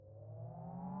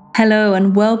Hello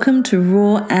and welcome to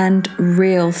Raw and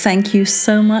Real. Thank you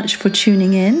so much for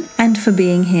tuning in and for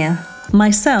being here.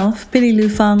 Myself, Billy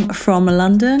Lufang from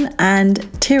London, and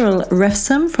Tiril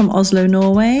Refsum from Oslo,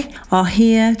 Norway, are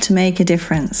here to make a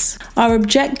difference. Our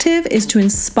objective is to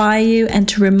inspire you and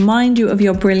to remind you of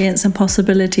your brilliance and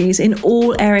possibilities in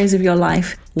all areas of your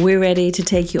life. We're ready to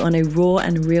take you on a raw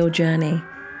and real journey.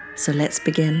 So let's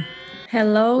begin.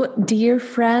 Hello, dear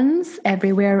friends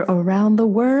everywhere around the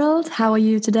world. How are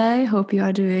you today? Hope you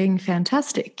are doing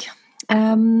fantastic.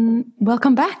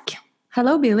 Welcome back.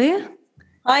 Hello, Billy.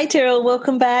 Hi, Tiril.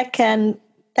 Welcome back, and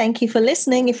thank you for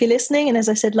listening. If you're listening, and as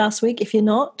I said last week, if you're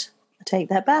not, I take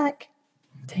that back.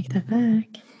 Take that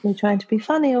back. We're trying to be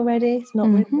funny already. It's not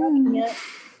really working yet.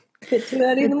 A bit too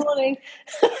early in the morning.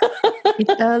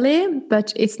 It's early,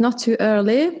 but it's not too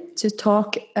early to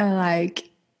talk like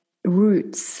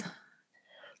roots.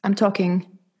 I'm talking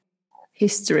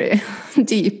history,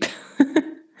 deep. Today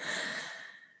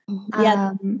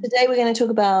we're going to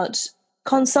talk about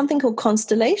something called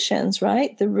constellations,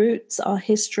 right? The roots, our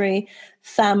history,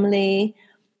 family,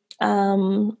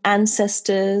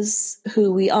 ancestors,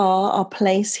 who we are, our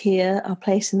place here, our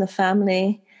place in the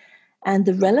family, and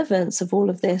the relevance of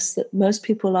all of this that most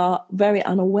people are very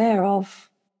unaware of.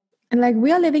 And like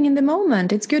we are living in the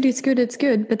moment. It's good.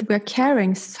 But we're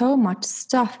carrying so much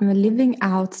stuff and we're living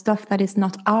out stuff that is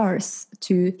not ours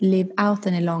to live out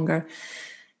any longer.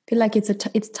 I feel like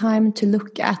it's time to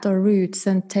look at our roots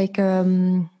and take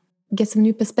get some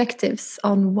new perspectives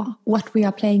on what we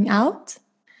are playing out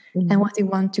and what we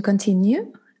want to continue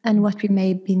and what we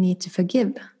maybe need to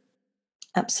forgive.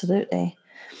 Absolutely.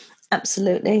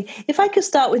 If I could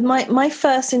start with my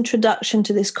first introduction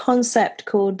to this concept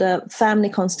called family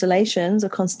constellations or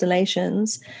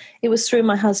constellations, it was through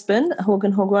my husband,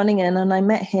 Hågen Groningen, and I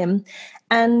met him.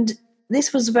 And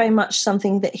this was very much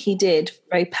something that he did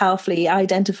very powerfully. He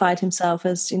identified himself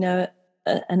as,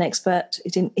 an expert.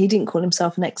 He didn't call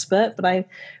himself an expert, but I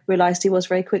realized he was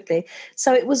very quickly.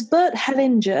 So it was Bert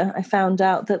Hellinger, I found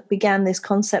out, that began this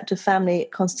concept of family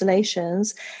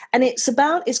constellations. And it's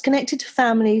connected to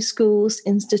family, schools,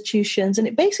 institutions, and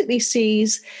it basically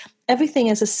sees everything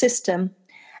as a system.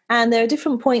 And there are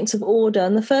different points of order.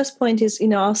 And the first point is,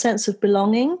 our sense of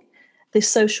belonging, this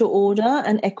social order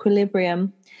and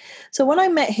equilibrium. So when I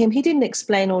met him, he didn't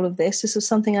explain all of this. This was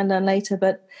something I learned later,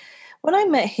 but when I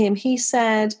met him, he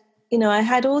said, I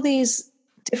had all these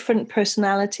different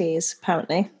personalities,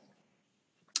 apparently.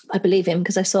 I believe him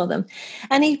because I saw them.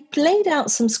 And he laid out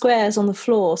some squares on the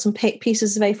floor, some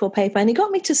pieces of A4 paper, and he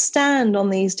got me to stand on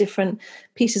these different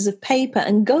pieces of paper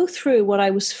and go through what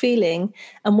I was feeling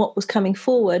and what was coming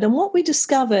forward. And what we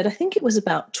discovered, I think it was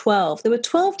about 12. There were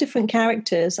 12 different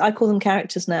characters. I call them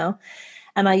characters now.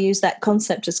 And I use that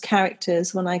concept as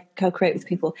characters when I co-create with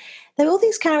people. There were all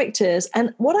these characters,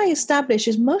 and what I established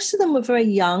is most of them were very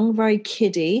young, very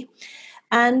kiddie,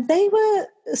 and they were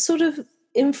sort of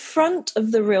in front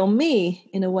of the real me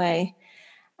in a way.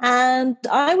 And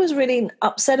I was really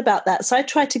upset about that. So I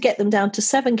tried to get them down to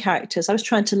 7 characters. I was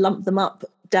trying to lump them up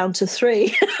down to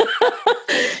 3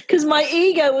 because my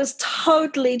ego was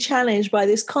totally challenged by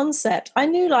this concept. I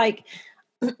knew I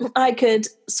could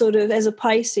sort of, as a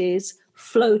Pisces,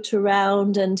 float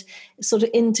around and sort of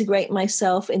integrate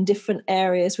myself in different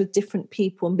areas with different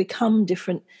people and become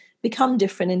different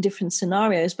in different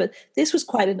scenarios. But this was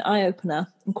quite an eye-opener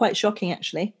and quite shocking,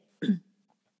 actually.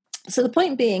 So the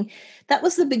point being, that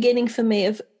was the beginning for me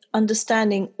of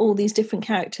understanding all these different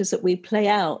characters that we play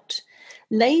out.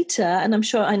 Later, and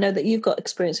I know that you've got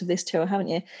experience of this, Tiril, haven't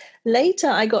you?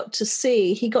 Later, he got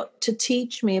to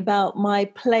teach me about my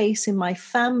place in my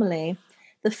family,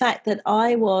 the fact that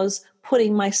I was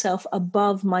putting myself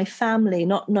above my family,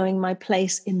 not knowing my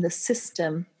place in the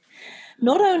system.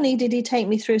 Not only did he take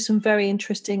me through some very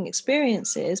interesting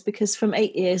experiences, because from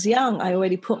 8 years young, I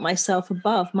already put myself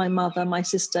above my mother, my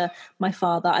sister, my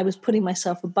father. I was putting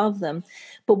myself above them.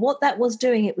 But what that was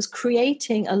doing, it was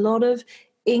creating a lot of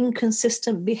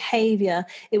inconsistent behavior.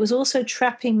 It was also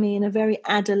trapping me in a very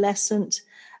adolescent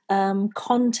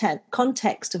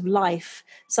context of life.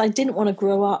 So I didn't want to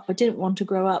grow up.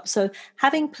 So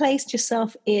having placed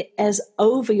yourself as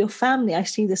over your family, I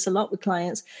see this a lot with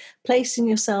clients, placing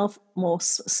yourself more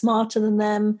smarter than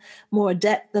them, more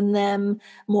adept than them,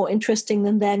 more interesting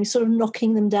than them, you're sort of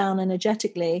knocking them down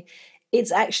energetically.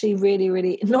 It's actually really,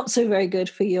 really not so very good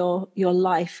for your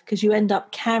life, because you end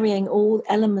up carrying all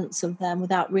elements of them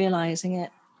without realizing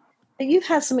it. You've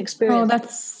had some experience. Oh,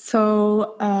 that's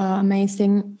so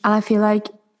amazing. I feel like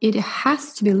it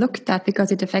has to be looked at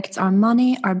because it affects our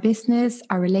money, our business,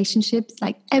 our relationships,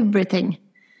 like everything.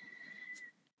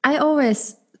 I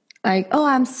always Like, oh,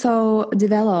 I'm so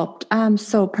developed, I'm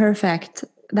so perfect,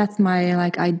 that's my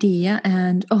like idea.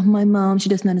 And oh, my mom, she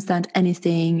doesn't understand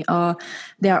anything, or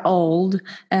they're old.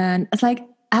 And it's like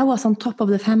I was on top of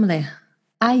the family,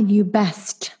 I knew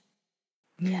best.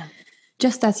 Yeah.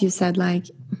 Just as you said, like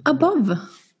above.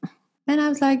 And I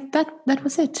was like, that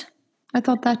was it. I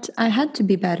thought that I had to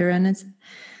be better, and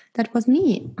that was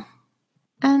me.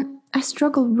 And I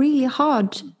struggled really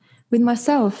hard with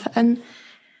myself, and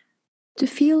to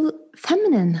feel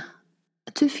feminine,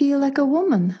 to feel like a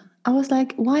woman. I was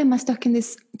like, why am I stuck in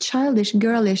this childish,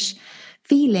 girlish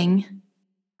feeling?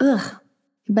 Ugh,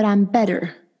 but I'm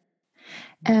better.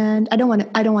 And I don't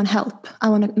want help. I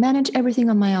want to manage everything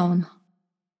on my own.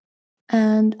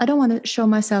 And I don't want to show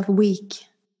myself weak.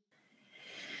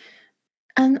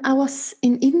 And I was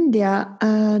in India,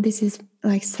 this is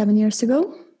like 6 years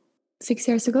ago.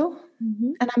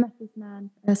 Mm-hmm. And I met this man,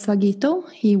 Swagito.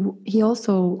 He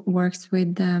also works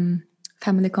with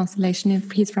family constellation.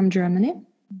 He's from Germany.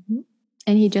 Mm-hmm.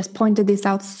 And he just pointed this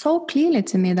out so clearly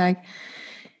to me, like,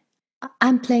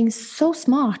 I'm playing so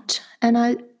smart.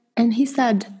 And he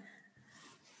said,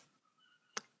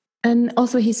 and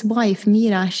also his wife,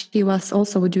 Mira, she was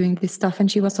also doing this stuff, and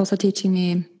she was also teaching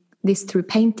me this through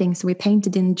painting. So we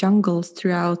painted in jungles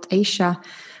throughout Asia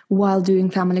while doing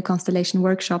family constellation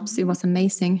workshops. It was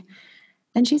amazing.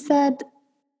 And she said,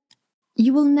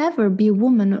 you will never be a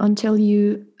woman until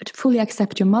you fully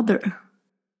accept your mother.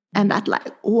 And that,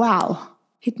 like, wow,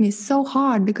 hit me so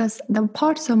hard, because the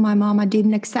parts of my mom I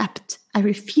didn't accept. I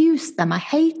refused them. I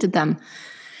hated them.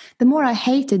 The more I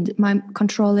hated my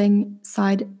controlling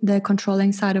side, the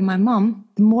controlling side of my mom,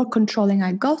 the more controlling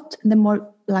I got, the more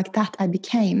like that I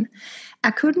became.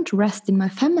 I couldn't rest in my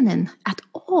feminine at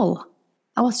all.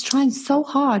 I was trying so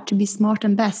hard to be smart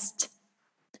and best.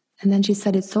 And then she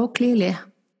said it so clearly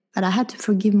that I had to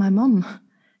forgive my mom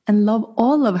and love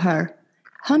all of her,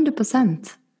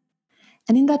 100%.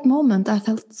 And in that moment, I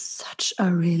felt such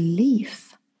a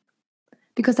relief,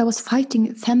 because I was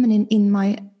fighting feminine in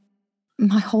my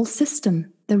whole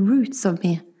system, the roots of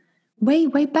me, way,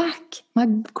 way back, my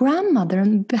grandmother,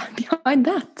 and behind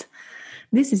that.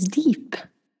 This is deep.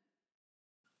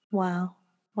 Wow.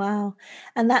 Wow.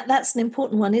 And that's an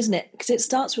important one, isn't it? Because it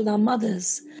starts with our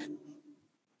mothers.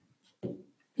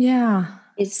 Yeah.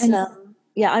 It's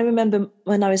yeah, I remember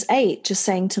when I was 8 just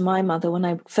saying to my mother, when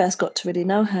I first got to really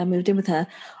know her, moved in with her,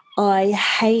 I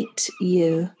hate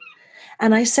you.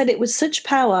 And I said it with such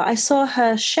power. I saw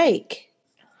her shake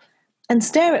and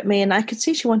stare at me, and I could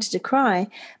see she wanted to cry.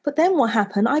 But then what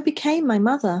happened? I became my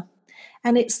mother.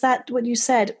 And it's that, what you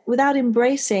said, without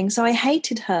embracing. So I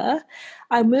hated her.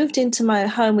 I moved into my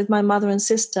home with my mother and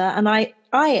sister, and I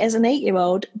as an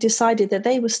 8-year-old, decided that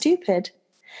they were stupid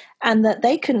and that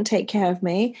they couldn't take care of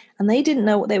me, and they didn't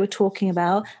know what they were talking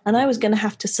about, and I was going to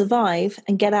have to survive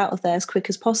and get out of there as quick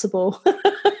as possible.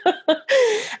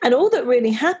 And all that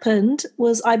really happened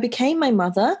was I became my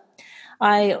mother.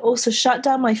 I also shut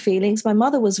down my feelings. My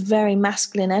mother was very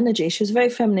masculine energy. She was a very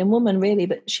feminine woman, really,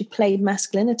 but she played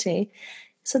masculinity.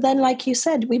 So then, like you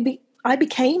said, I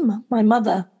became my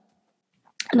mother,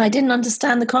 and I didn't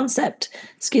understand the concept.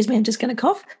 Excuse me, I'm just going to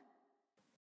cough.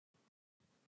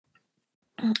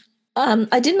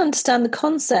 I didn't understand the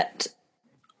concept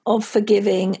of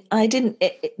forgiving. I didn't.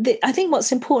 I think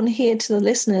what's important here to the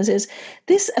listeners is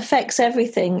this affects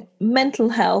everything: mental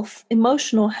health,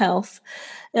 emotional health,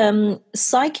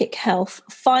 psychic health,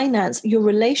 finance, your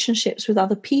relationships with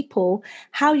other people,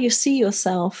 how you see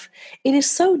yourself. It is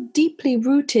so deeply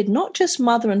rooted, not just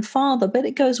mother and father, but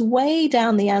it goes way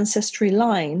down the ancestry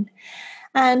line.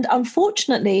 And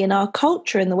unfortunately, in our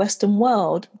culture in the Western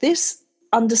world, this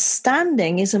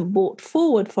understanding isn't brought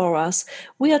forward for us.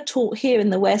 We are taught here in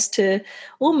the West to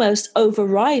almost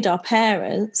override our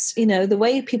parents. You know, the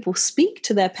way people speak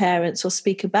to their parents or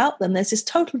speak about them, there's this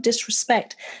total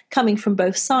disrespect coming from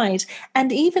both sides.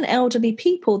 And even elderly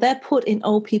people, they're put in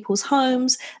old people's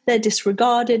homes, they're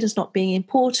disregarded as not being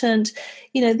important.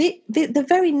 You know, the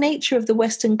very nature of the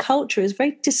Western culture is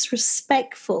very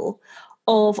disrespectful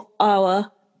of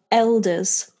our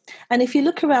elders. And if you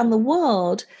look around the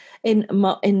world, in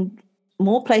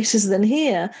more places than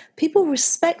here, people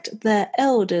respect their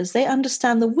elders. They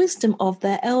understand the wisdom of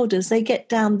their elders. They get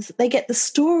the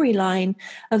storyline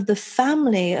of the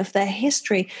family, of their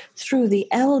history through the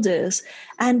elders.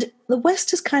 And the West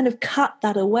has kind of cut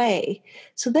that away.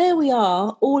 So there we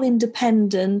are, all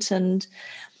independent and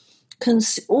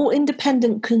all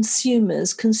independent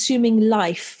consumers, consuming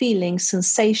life, feelings,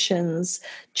 sensations,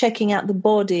 checking out the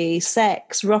body,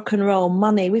 sex, rock and roll,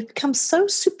 money. We've become so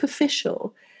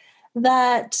superficial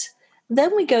that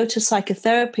Then we go to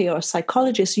psychotherapy or a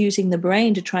psychologist using the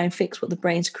brain to try and fix what the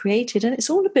brain's created. And it's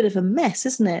all a bit of a mess,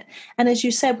 isn't it? And as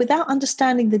you said, without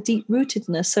understanding the deep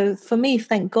rootedness. So for me,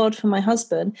 thank God for my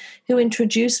husband who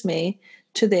introduced me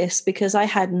to this, because I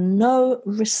had no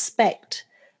respect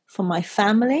for my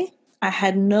family. I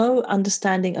had no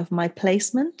understanding of my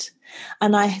placement.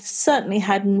 And I certainly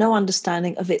had no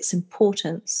understanding of its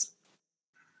importance.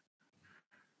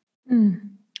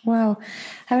 Wow.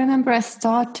 I remember I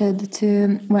started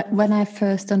to, when I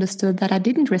first understood that I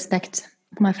didn't respect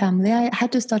my family, I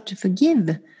had to start to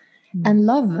forgive and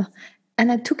love.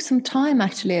 And it took some time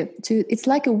actually it's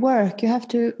like a work, you have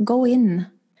to go in.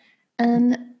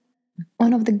 And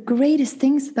one of the greatest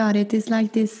things about it is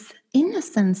like this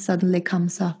innocence suddenly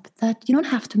comes up, that you don't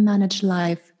have to manage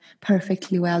life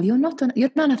perfectly well. You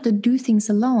don't have to do things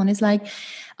alone. It's like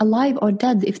alive or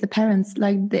dead if the parents,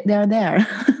 like, they're there.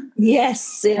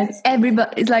 Yes, yes. Like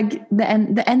everybody, it's like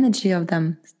the energy of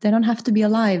them. They don't have to be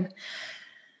alive.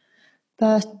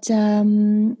 But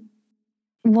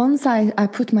once I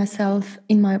put myself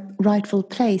in my rightful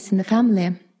place in the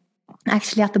family,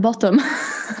 actually at the bottom,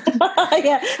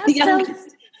 Yeah,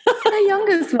 the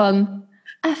youngest one,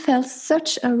 I felt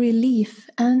such a relief,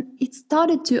 and it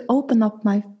started to open up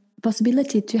my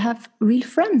possibility to have real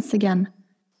friends again,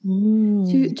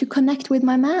 to connect with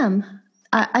my mom.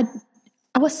 I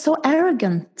was so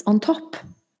arrogant on top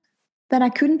that I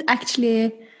couldn't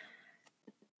actually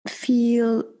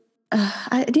feel.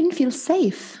 I didn't feel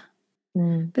safe.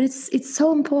 But it's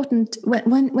so important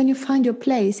when you find your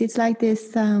place. It's like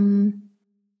this.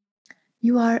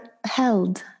 You are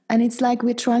held, and it's like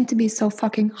we're trying to be so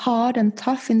fucking hard and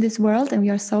tough in this world, and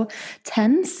we are so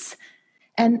tense.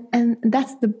 And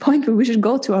that's the point where we should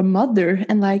go to our mother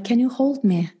and like, can you hold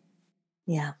me?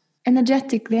 Yeah.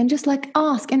 Energetically, and just like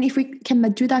ask. And if we can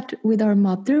do that with our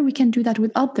mother, we can do that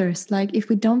with others. Like if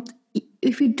we don't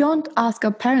ask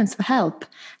our parents for help,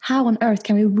 how on earth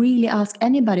can we really ask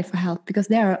anybody for help? Because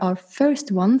they are our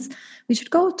first ones we should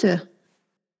go to.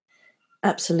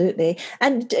 Absolutely.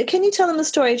 And can you tell them the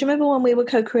story? Do you remember when we were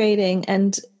co-creating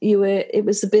and it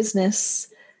was the business?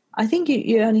 I think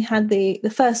you only had the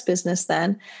first business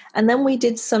then. And then we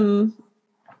did some,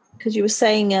 because you were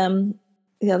saying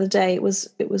the other day, it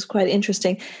was quite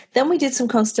interesting. Then we did some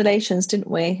constellations,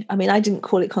 didn't we? I mean, I didn't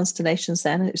call it constellations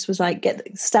then. It was like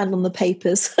stand on the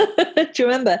papers. Do you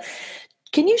remember?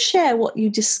 Can you share what you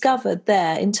discovered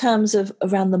there in terms of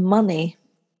around the money?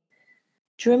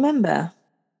 Do you remember?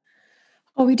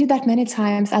 Oh, we did that many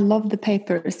times. I love the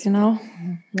papers, Yeah.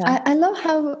 I love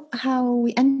how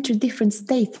we enter different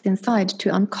states inside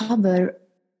to uncover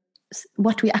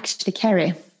what we actually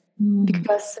carry.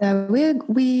 Because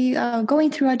we are going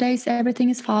through our days, everything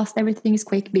is fast, everything is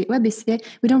quick, we're busy.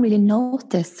 We don't really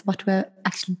notice what we're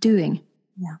actually doing,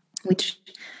 which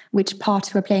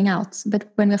parts we're playing out.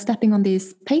 But when we're stepping on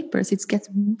these papers, it gets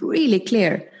really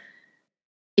clear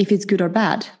if it's good or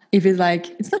bad. If it's like,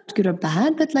 it's not good or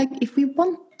bad, but like if we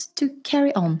want to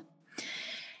carry on.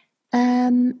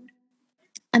 And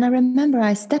I remember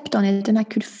I stepped on it and I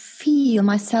could feel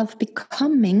myself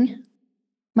becoming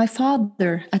my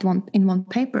father in one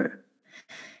paper.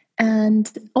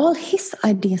 And all his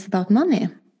ideas about money.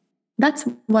 That's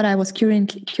what I was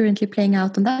currently playing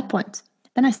out on that point.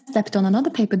 Then I stepped on another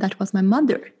paper that was my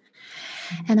mother.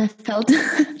 And I felt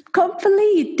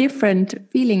complete different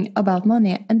feeling about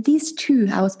money. And these two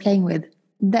I was playing with,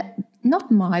 that not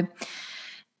my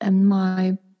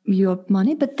view of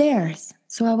money, but theirs.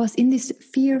 So I was in this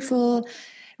fearful,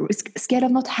 scared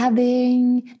of not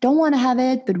having, don't want to have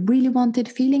it, but really want it,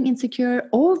 feeling insecure,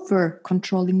 over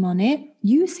controlling money,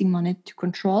 using money to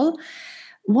control,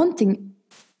 wanting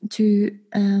to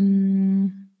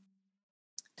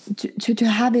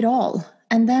have it all.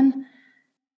 And then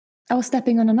I was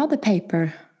stepping on another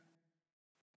paper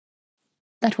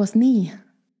that was me.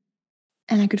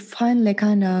 And I could finally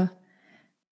kind of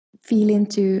feel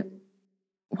into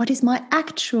what is my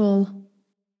actual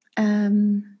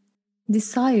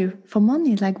desire for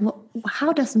money. Like,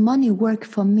 how does money work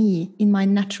for me in my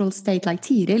natural state, like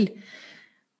Tiril?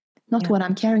 Not what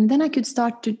I'm carrying. Then I could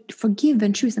start to forgive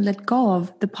and choose and let go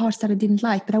of the parts that I didn't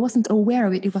like, but I wasn't aware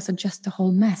of it. It was just a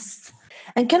whole mess.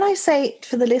 And can I say,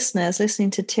 for the listeners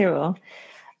listening to Tiril,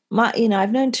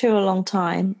 I've known Tiril a long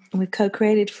time, and we've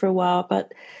co-created for a while,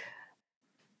 but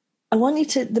I want you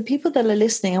to, the people that are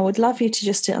listening, I would love you to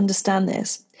just to understand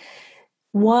this,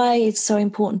 why it's so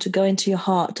important to go into your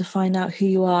heart, to find out who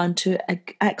you are and to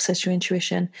access your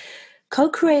intuition.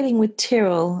 Co-creating with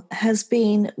Tiril has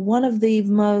been one of the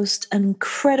most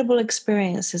incredible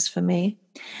experiences for me,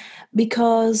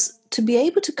 because to be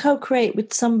able to co-create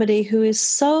with somebody who is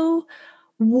so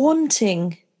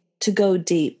wanting to go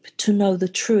deep, to know the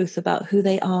truth about who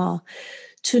they are,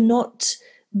 to not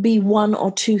be one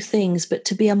or two things, but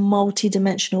to be a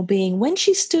multi-dimensional being. When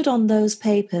she stood on those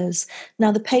papers,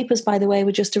 now the papers, by the way,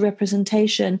 were just a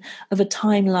representation of a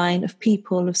timeline of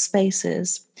people, of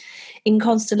spaces. In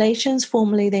constellations,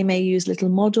 formally, they may use little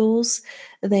models,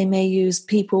 they may use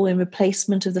people in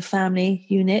replacement of the family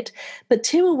unit, but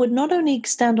Tyrrell would not only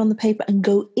stand on the paper and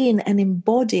go in and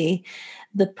embody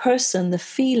the person, the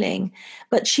feeling,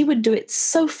 but she would do it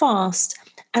so fast.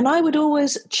 And I would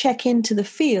always check into the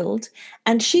field,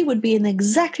 and she would be in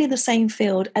exactly the same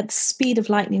field at the speed of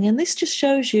lightning. And this just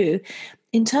shows you,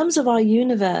 in terms of our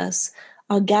universe,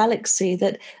 our galaxy,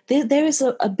 that there is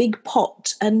a big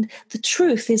pot, and the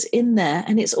truth is in there,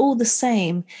 and it's all the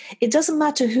same. It doesn't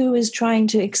matter who is trying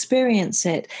to experience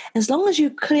it. As long as you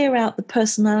clear out the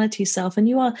personality self and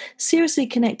you are seriously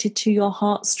connected to your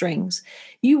heartstrings,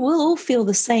 you will all feel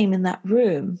the same in that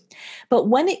room. But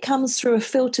when it comes through a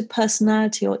filtered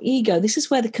personality or ego, this is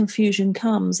where the confusion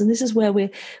comes. And this is where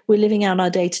we're living out our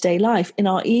day-to-day life in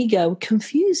our ego,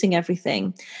 confusing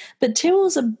everything. But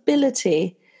Tyrrell's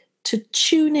ability to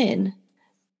tune in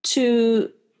to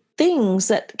things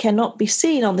that cannot be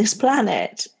seen on this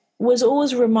planet was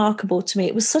always remarkable to me.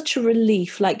 It was such a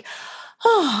relief, like,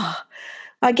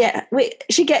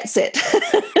 she gets it.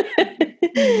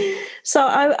 So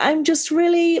I'm just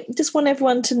want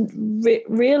everyone to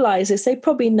realize this. They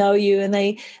probably know you, and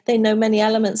they know many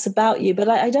elements about you, but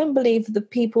I don't believe the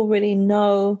people really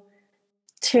know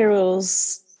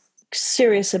Tyrrell's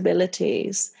serious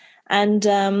abilities,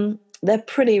 and they're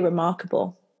pretty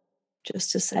remarkable.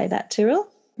 Just to say that, Tyrrell.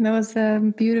 That was a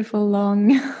beautiful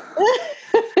long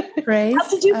phrase. How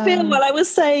did you feel while I was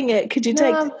saying it? Could you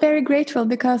take? I'm very grateful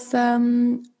because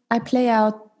I play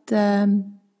out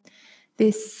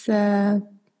this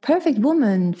perfect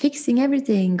woman fixing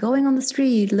everything, going on the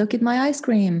street, look at my ice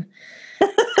cream.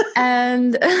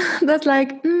 And that's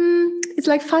like, it's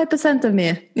like 5% of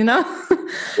me, you know?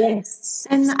 Yes.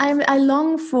 And I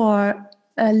long for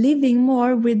living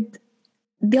more with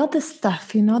the other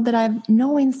stuff, you know, that I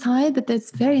know inside, but it's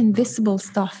very invisible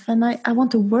stuff. And I want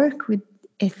to work with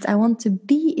it. I want to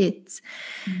be it.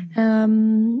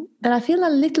 But I feel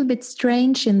a little bit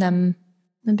strange in them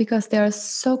because they are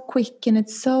so quick and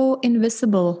it's so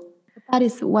invisible. That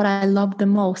is what I love the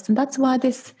most. And that's why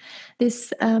these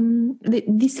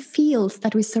fields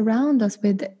that we surround us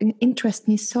with interest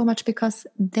me so much, because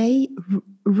they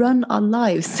run our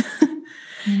lives.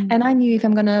 And I knew if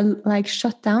I'm gonna like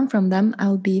shut down from them,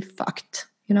 I'll be fucked,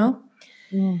 you know.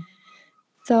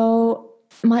 So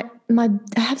I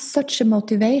have such a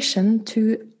motivation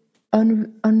to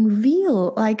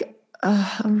unveil, like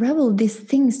unravel these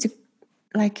things, to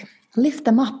like lift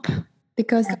them up,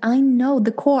 because I know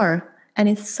the core, and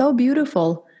it's so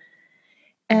beautiful,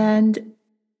 and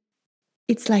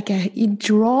it's like it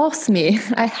draws me.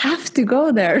 I have to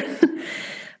go there,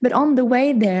 but on the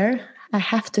way there, I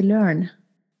have to learn.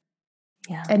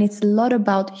 Yeah. And it's a lot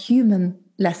about human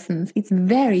lessons. It's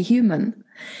very human.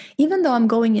 Even though I'm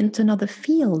going into another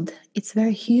field, it's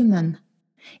very human.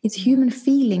 It's human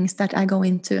feelings that I go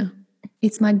into.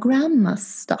 It's my grandma's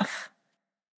stuff.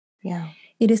 Yeah.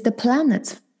 It is the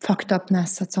planet's fucked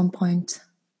upness at some point.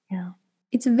 Yeah.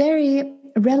 It's very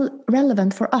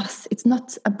relevant for us. It's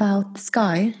not about the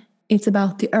sky. It's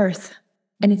about the earth.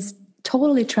 And it's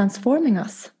totally transforming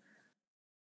us.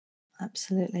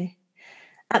 Absolutely.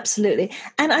 Absolutely.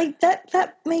 And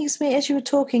that makes me, as you were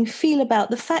talking, feel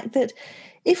about the fact that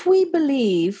if we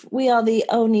believe we are the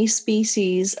only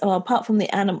species, or apart from the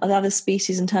other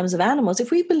species in terms of animals,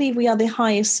 if we believe we are the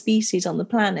highest species on the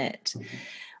planet,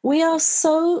 we are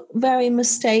so very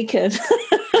mistaken.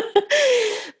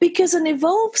 Because an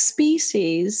evolved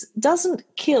species doesn't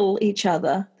kill each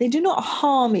other. They do not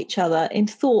harm each other in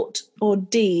thought or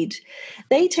deed.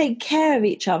 They take care of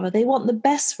each other. They want the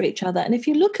best for each other. And if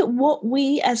you look at what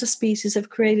we as a species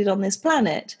have created on this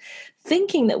planet,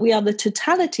 thinking that we are the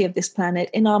totality of this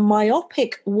planet in our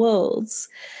myopic worlds,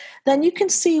 then you can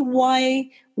see why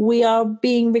we are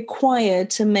being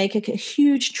required to make a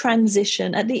huge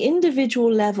transition at the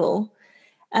individual level.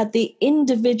 At the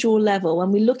individual level,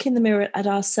 when we look in the mirror at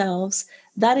ourselves,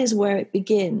 that is where it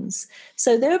begins.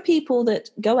 So there are people that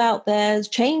go out there,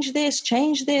 change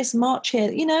this, march here.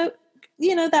 You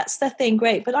know, that's their thing.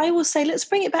 Great. But I will say, let's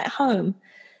bring it back home.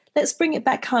 Let's bring it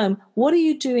back home. What are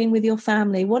you doing with your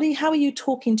family? How are you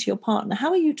talking to your partner? How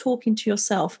are you talking to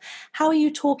yourself? How are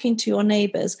you talking to your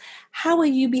neighbors? How are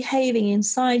you behaving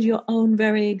inside your own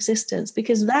very existence?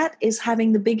 Because that is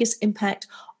having the biggest impact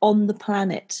on the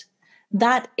planet.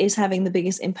 that is having the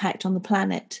biggest impact on the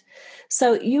planet.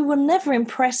 So you will never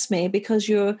impress me because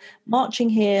you're marching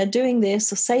here, doing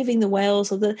this, or saving the whales,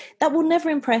 that will never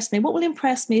impress me. What will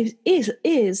impress me is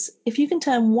if you can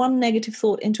turn one negative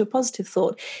thought into a positive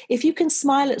thought, if you can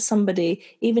smile at somebody,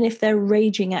 even if they're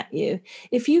raging at you,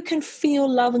 if you can feel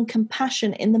love and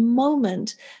compassion in the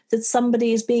moment that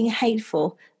somebody is being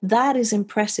hateful, that is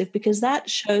impressive, because that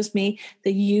shows me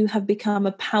that you have become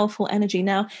a powerful energy.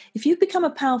 Now, if you've become a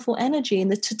powerful energy in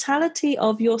the totality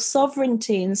of your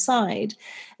sovereignty inside,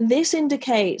 this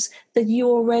indicates that you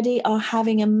already are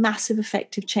having a massive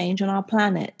effective change on our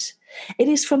planet. It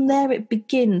is from there it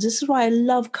begins. This is why I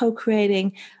love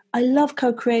co-creating. I love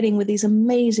co-creating with these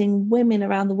amazing women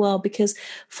around the world, because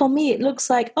for me, it looks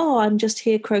like, oh, I'm just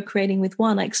here co-creating with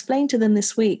one. I explained to them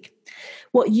this week,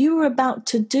 what you are about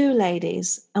to do,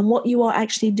 ladies, and what you are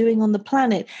actually doing on the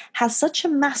planet has such a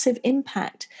massive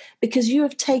impact, because you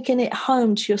have taken it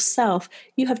home to yourself.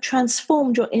 You have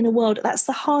transformed your inner world. That's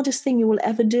the hardest thing you will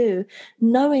ever do,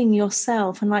 knowing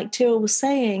yourself. And like Tyrell was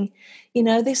saying,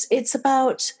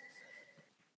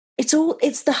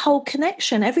 it's the whole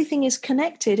connection. Everything is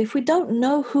connected. If we don't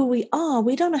know who we are,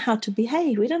 we don't know how to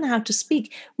behave. We don't know how to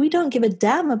speak. We don't give a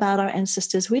damn about our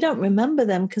ancestors. We don't remember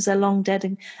them because they're long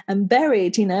dead and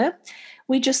buried,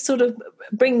 We just sort of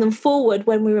bring them forward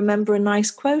when we remember a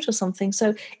nice quote or something.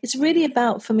 So it's really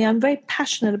about, for me, I'm very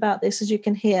passionate about this, as you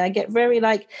can hear. I get very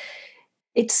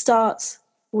it starts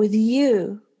with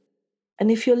you. And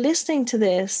if you're listening to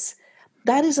this,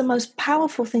 that is the most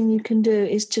powerful thing you can do,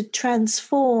 is to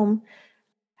transform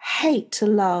hate to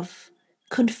love,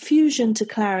 confusion to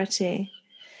clarity,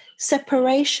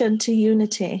 separation to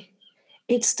unity.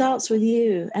 It starts with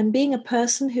you. And being a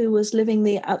person who was living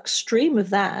the extreme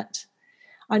of that,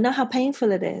 I know how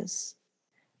painful it is,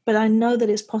 but I know that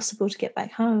it's possible to get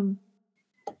back home.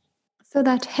 So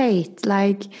that hate,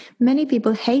 many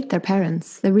people hate their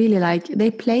parents. They really they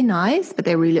play nice, but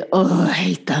they really,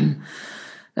 hate them.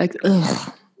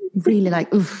 Really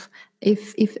ugh.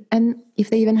 If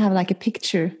they even have a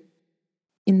picture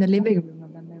in the living room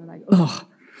of them, they were ugh.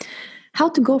 How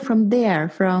to go from there,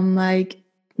 from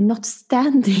not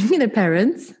standing the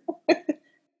parents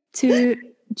to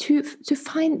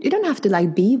find, you don't have to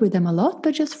be with them a lot,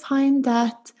 but just find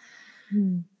that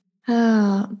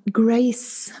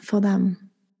grace for them.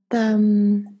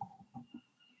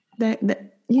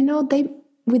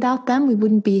 Without them, we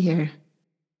wouldn't be here.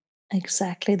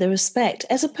 Exactly, the respect.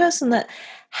 As a person that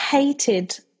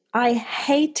I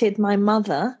hated my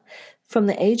mother from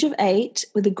the age of 8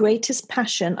 with the greatest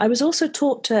passion. I was also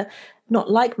taught to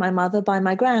not like my mother by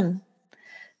my gran.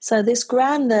 So this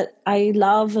gran that I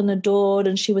love and adored,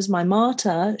 and she was my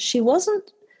martyr, she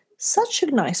wasn't such a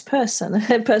nice person at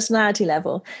her personality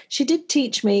level. She did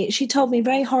teach me, she told me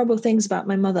very horrible things about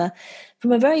my mother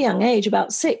from a very young age,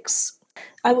 about 6.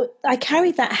 I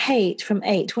carried that hate from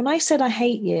 8. When I said I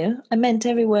hate you, I meant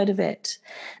every word of it.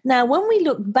 Now, when we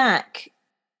look back,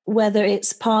 whether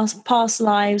it's past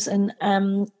lives, and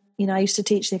I used to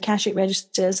teach the Akashic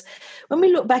registers. When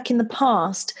we look back in the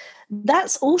past,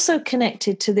 that's also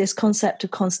connected to this concept of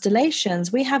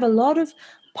constellations. We have a lot of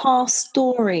past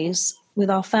stories with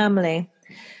our family.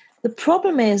 The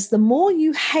problem is, the more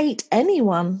you hate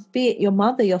anyone, be it your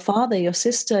mother, your father, your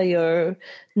sister, your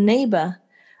neighbor,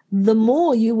 the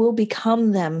more you will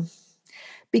become them,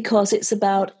 because it's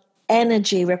about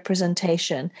energy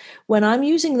representation. When I'm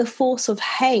using the force of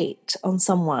hate on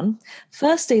someone,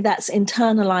 firstly, that's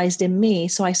internalized in me,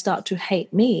 so I start to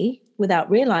hate me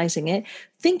without realizing it,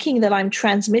 thinking that I'm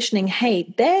transmissioning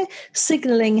hate. They're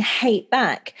signaling hate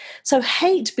back. So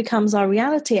hate becomes our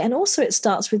reality, and also it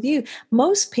starts with you.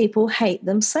 Most people hate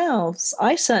themselves.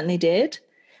 I certainly did.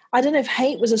 I don't know if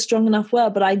hate was a strong enough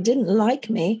word, but I didn't like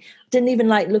me. Didn't even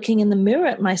like looking in the mirror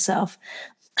at myself.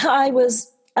 I was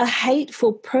a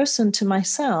hateful person to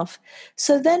myself.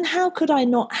 So then how could I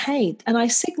not hate? And I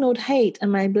signaled hate,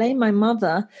 and I blamed my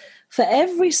mother for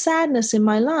every sadness in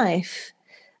my life.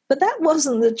 But that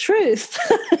wasn't the truth.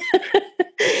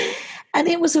 And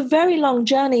it was a very long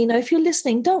journey. If you're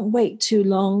listening, don't wait too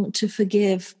long to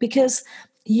forgive, because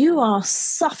you are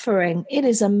suffering. It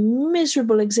is a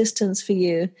miserable existence for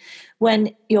you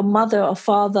when your mother or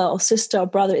father or sister or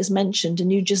brother is mentioned,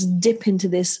 and you just dip into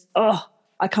this,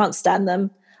 I can't stand them,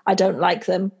 I don't like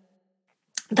them.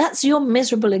 That's your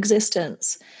miserable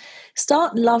existence.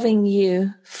 Start loving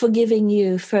you, forgiving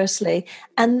you firstly,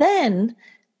 and then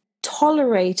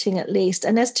tolerating at least.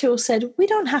 And as Tyrell said, we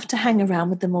don't have to hang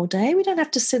around with them all day. We don't have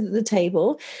to sit at the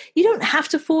table. You don't have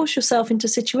to force yourself into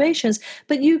situations,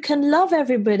 but you can love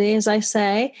everybody, as I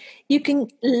say. You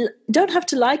don't have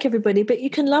to like everybody, but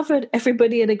you can love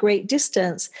everybody at a great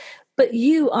distance. But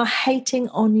you are hating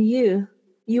on you.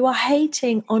 You are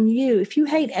hating on you. If you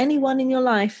hate anyone in your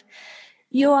life,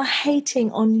 you are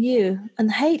hating on you.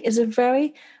 And hate is a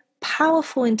very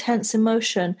powerful, intense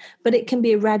emotion, but it can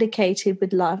be eradicated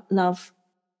with love.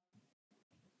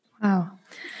 Wow.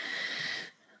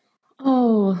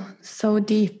 Oh, so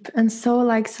deep. And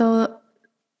so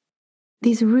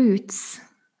these roots,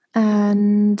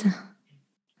 and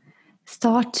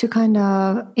start to kind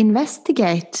of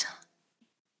investigate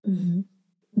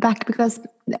back, because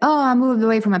I moved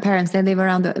away from my parents. They live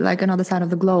around like another side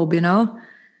of the globe,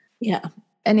 Yeah.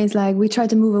 And it's like we try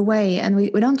to move away and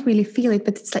we don't really feel it,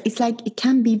 but it's like it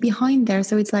can be behind there.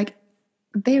 So it's like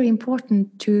very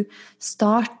important to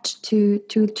start to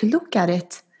look at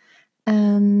it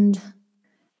and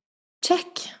check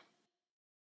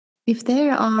if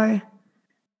there are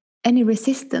any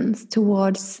resistance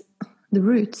towards the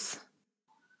roots.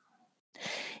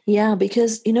 Yeah,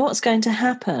 because you know what's going to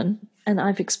happen, and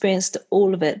I've experienced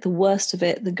all of it, the worst of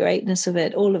it, the greatness of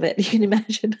it, all of it. You can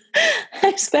imagine.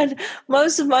 I spent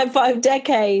most of my 5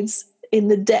 decades in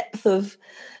the depth of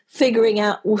figuring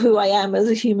out who I am as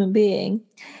a human being,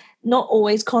 not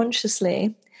always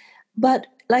consciously. But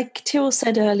like Tyrrell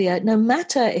said earlier, no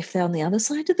matter if they're on the other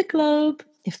side of the globe,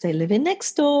 if they live in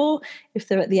next door, if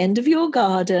they're at the end of your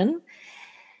garden,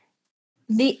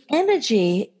 the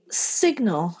energy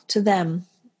signal to them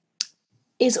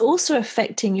is also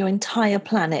affecting your entire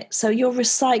planet. So you're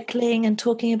recycling and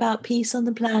talking about peace on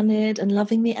the planet and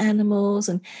loving the animals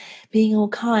and being all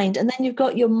kind. And then you've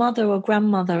got your mother or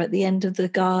grandmother at the end of the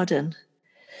garden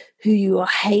who you are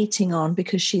hating on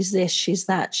because she's this, she's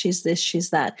that, she's this,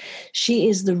 she's that. She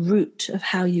is the root of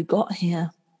how you got here.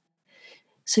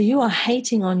 So you are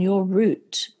hating on your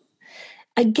root.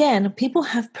 Again, people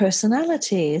have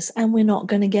personalities, and we're not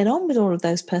going to get on with all of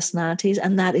those personalities,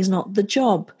 and that is not the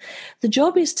job. The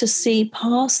job is to see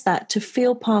past that, to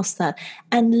feel past that,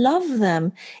 and love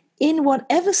them in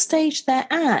whatever stage they're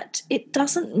at. It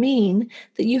doesn't mean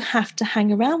that you have to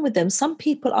hang around with them. Some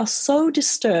people are so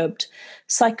disturbed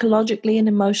psychologically and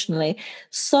emotionally,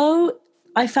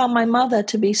 I found my mother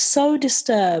to be so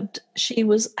disturbed. She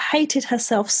hated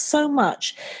herself so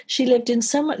much. She lived in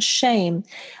so much shame.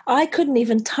 I couldn't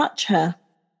even touch her.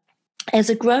 As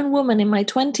a grown woman in my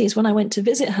 20s, when I went to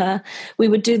visit her, we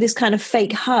would do this kind of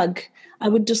fake hug. I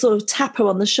would just sort of tap her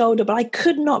on the shoulder, but I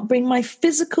could not bring my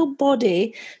physical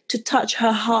body to touch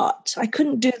her heart. I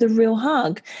couldn't do the real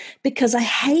hug because I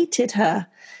hated her.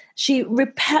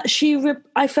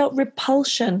 I felt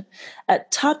repulsion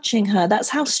at touching her. That's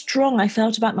how strong I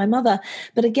felt about my mother.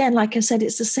 But again, like I said,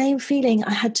 it's the same feeling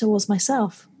I had towards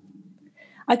myself.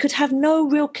 I could have no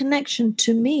real connection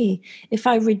to me if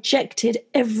I rejected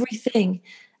everything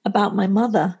about my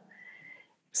mother.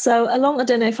 So I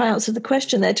don't know if I answered the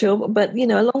question there, Jill, but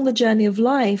along the journey of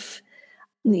life,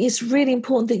 it's really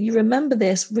important that you remember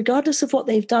this, regardless of what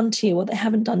they've done to you, what they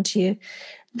haven't done to you.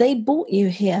 They brought you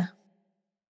here.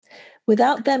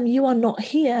 Without them, you are not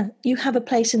here. You have a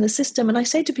place in the system. And I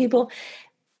say to people,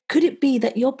 could it be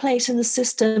that your place in the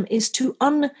system is to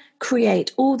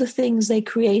uncreate all the things they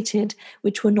created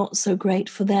which were not so great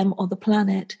for them or the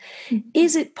planet? Mm-hmm.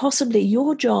 Is it possibly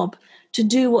your job to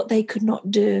do what they could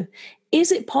not do?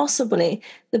 Is it possible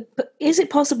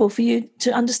for you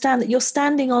to understand that you're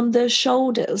standing on their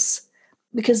shoulders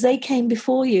because they came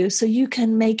before you so you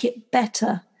can make it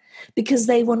better? Because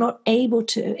they were not able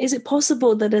to? Is it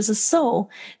possible that as a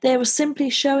soul, they were simply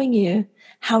showing you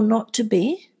how not to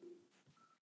be?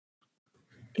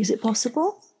 Is it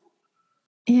possible?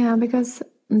 Yeah, because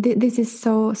this is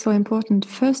so important.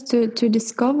 First, to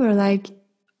discover like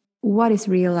what is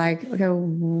real. Like, okay,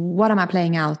 what am I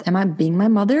playing out? Am I being my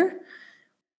mother?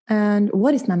 And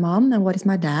what is my mom? And what is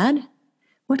my dad?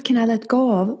 What can I let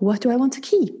go of? What do I want to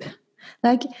keep?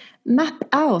 Like, map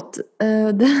out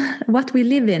what we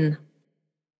live in.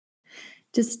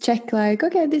 Just check, like,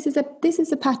 okay, this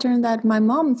is a pattern that my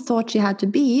mom thought she had to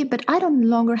be, but I don't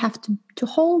longer have to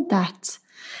hold that.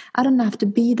 I don't have to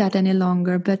be that any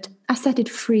longer, but I set it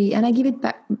free and I give it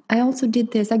back. I also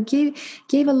did this. I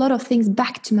gave a lot of things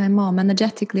back to my mom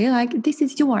energetically, like, this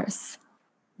is yours.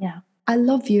 Yeah. I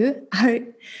love you.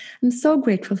 I'm so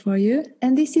grateful for you.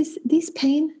 And this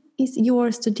pain is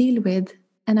yours to deal with.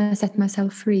 And I set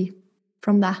myself free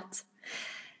from that.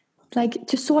 Like,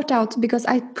 to sort out, because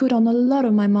I put on a lot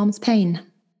of my mom's pain.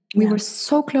 We were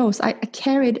so close. I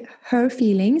carried her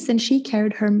feelings and she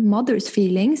carried her mother's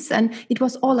feelings. And it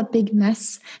was all a big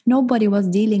mess. Nobody was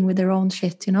dealing with their own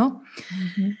shit,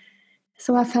 Mm-hmm.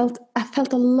 So I felt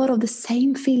a lot of the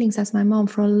same feelings as my mom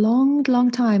for a long, long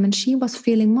time. And she was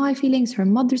feeling my feelings, her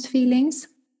mother's feelings.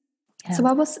 Yeah. So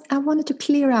I wanted to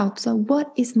clear out, so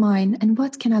what is mine and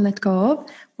what can I let go of?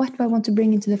 What do I want to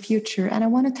bring into the future? And I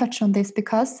want to touch on this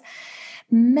because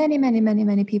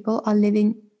many people are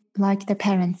living like their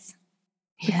parents.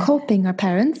 We're coping our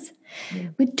parents.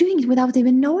 We're doing it without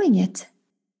even knowing it.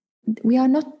 We are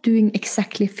not doing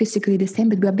exactly physically the same,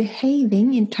 but we are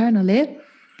behaving internally,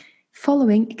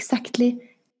 following exactly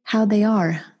how they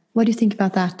are. What do you think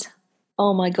about that?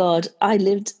 Oh my God.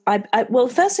 Well,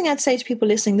 the first thing I'd say to people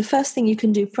listening, the first thing you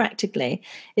can do practically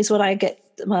is what I get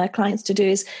my clients to do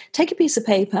is take a piece of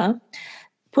paper,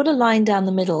 put a line down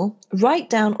the middle, write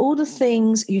down all the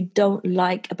things you don't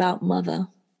like about mother.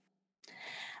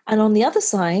 And on the other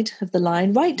side of the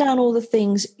line, write down all the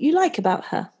things you like about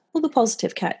her, all the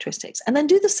positive characteristics. And then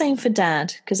do the same for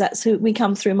dad, because that's who we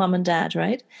come through, mum and dad,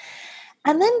 right?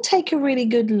 And then take a really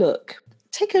good look.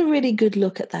 Take a really good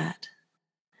look at that.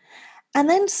 And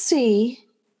then see,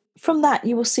 from that,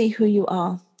 you will see who you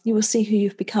are. You will see who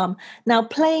you've become. Now,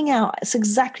 playing out, it's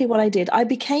exactly what I did. I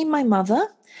became my mother.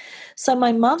 So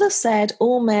my mother said,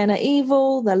 all men are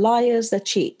evil, they're liars, they're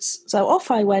cheats. So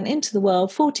off I went into the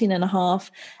world, 14 and a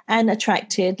half, and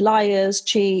attracted liars,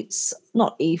 cheats,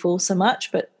 not evil so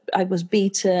much, but I was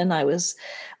beaten.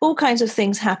 All kinds of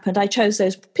things happened. I chose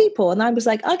those people and I was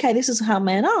like, okay, this is how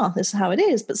men are. This is how it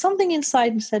is. But something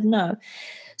inside me said no.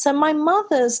 So my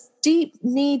mother's deep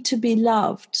need to be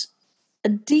loved, a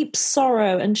deep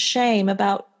sorrow and shame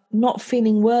about not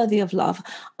feeling worthy of love,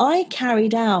 I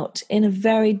carried out in a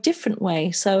very different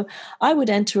way. So I would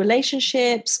enter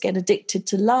relationships, get addicted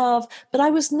to love, but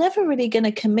I was never really going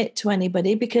to commit to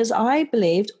anybody because I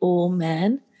believed all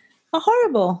men are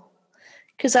horrible,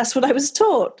 because that's what I was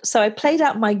taught. So I played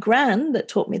out my gran that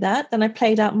taught me that, then I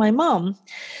played out my mum.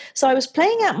 So I was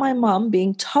playing out my mum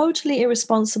being totally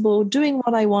irresponsible, doing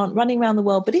what I want, running around the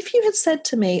world. But if you had said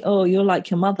to me, oh, you're like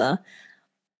your mother,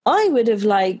 I would have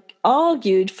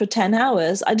argued for 10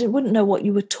 hours. Wouldn't know what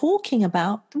you were talking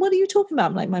about. What are you talking about?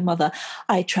 I'm like my mother.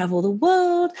 I travel the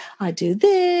world. I do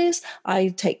this. I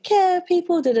take care of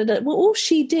people. Da, da, da. Well, all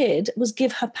she did was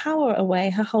give her power away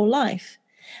her whole life.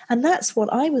 And that's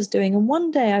what I was doing. And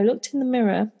one day I looked in the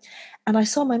mirror and I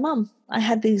saw my mum. I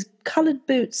had these colored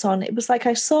boots on. It was like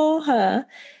I saw her.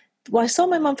 Well, I saw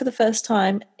my mum for the first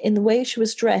time in the way she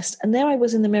was dressed, and there I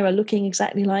was in the mirror looking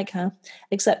exactly like her,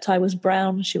 except I was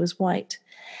brown, she was white.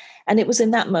 And it was in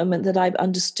that moment that I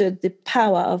understood the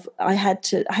power of I had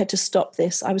to stop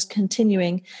this. I was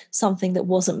continuing something that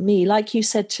wasn't me. Like you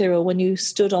said, Tyrrell, when you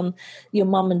stood on your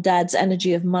mum and dad's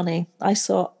energy of money, I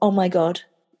saw, oh my God,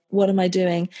 what am I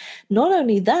doing? Not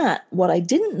only that, what I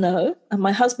didn't know, and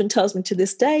my husband tells me to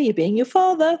this day, you're being your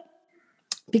father.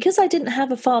 Because I didn't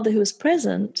have a father who was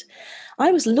present,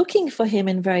 I was looking for him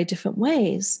in very different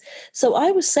ways. So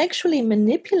I was sexually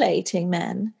manipulating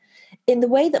men in the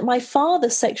way that my father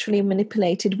sexually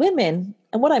manipulated women.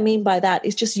 And what I mean by that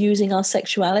is just using our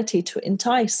sexuality to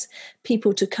entice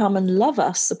people to come and love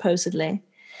us, supposedly.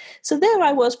 So there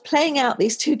I was playing out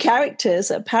these two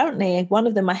characters. Apparently, one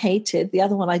of them I hated, the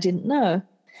other one I didn't know.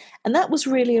 And that was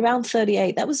really around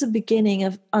 38. That was the beginning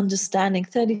of understanding,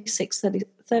 36, 30,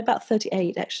 about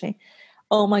 38 actually.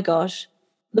 Oh my gosh,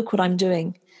 look what I'm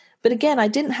doing. But again, I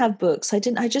didn't have books. I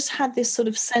just had this sort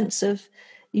of sense of,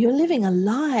 you're living a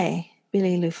lie,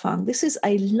 Billy Lu Fang. This is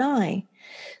a lie.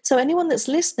 So anyone that's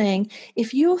listening,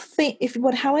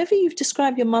 however you've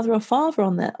described your mother or father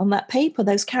on that paper,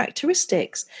 those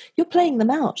characteristics, you're playing them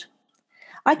out.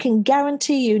 I can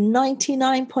guarantee you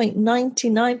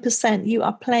 99.99% you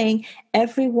are playing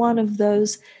every one of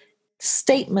those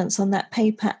statements on that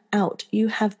paper out. You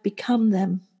have become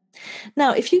them.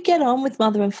 Now, if you get on with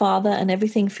mother and father and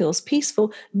everything feels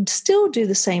peaceful, still do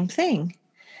the same thing,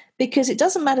 because it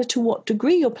doesn't matter to what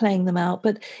degree you're playing them out,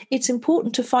 but it's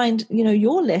important to find,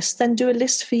 your list, then do a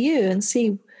list for you and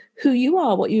see who you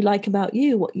are, what you like about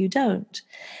you, what you don't.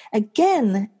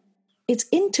 Again, it's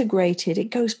integrated. It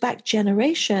goes back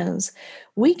generations.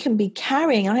 We can be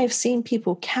carrying, I have seen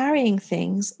people carrying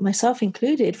things, myself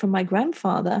included, from my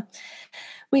grandfather.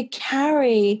 We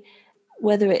carry,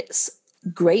 whether it's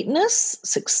greatness,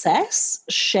 success,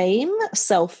 shame,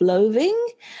 self-loathing,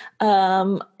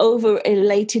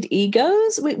 over-elated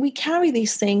egos. We carry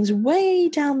these things way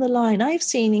down the line. I've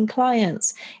seen in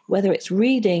clients, whether it's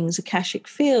readings, Akashic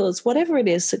fields, whatever it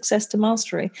is, success to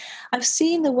mastery, I've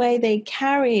seen the way they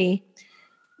carry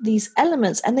these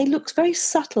elements, and they look very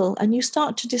subtle, and you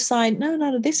start to decide,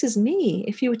 no, this is me.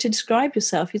 If you were to describe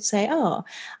yourself, you'd say, oh,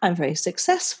 I'm very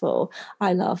successful,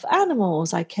 I love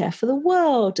animals, I care for the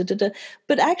world, da, da, da.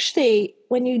 But actually,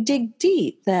 when you dig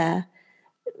deep there,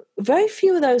 very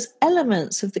few of those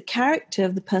elements of the character,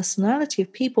 of the personality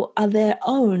of people are their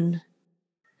own.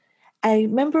 I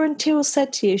remember Until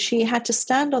said to you she had to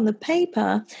stand on the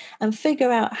paper and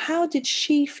figure out, how did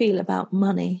she feel about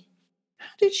money? How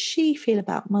did she feel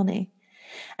about money?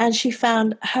 And she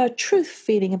found her truth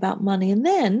feeling about money. And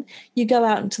then you go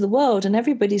out into the world and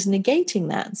everybody's negating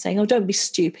that and saying, oh, don't be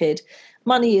stupid.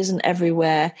 Money isn't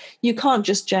everywhere. You can't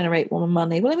just generate more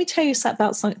money. Well, let me tell you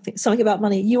something about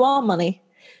money. You are money.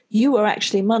 You are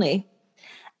actually money.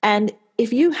 And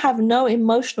if you have no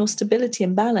emotional stability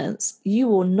and balance, you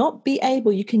will not be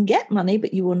able, you can get money,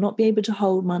 but you will not be able to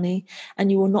hold money,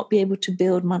 and you will not be able to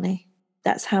build money.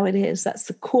 That's how it is. That's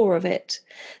the core of it.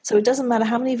 So it doesn't matter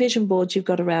how many vision boards you've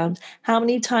got around, how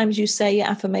many times you say your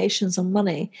affirmations on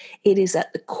money, it is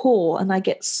at the core. And I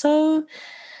get so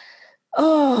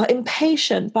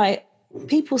impatient by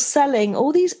people selling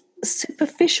all these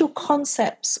superficial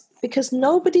concepts because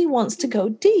nobody wants to go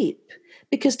deep.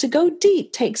 Because to go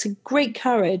deep takes a great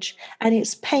courage, and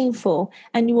it's painful,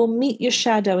 and you will meet your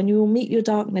shadow and you will meet your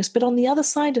darkness. But on the other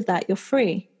side of that, you're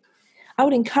free. I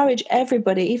would encourage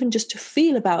everybody, even just to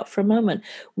feel about for a moment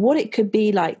what it could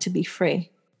be like to be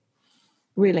free.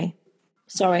 Really.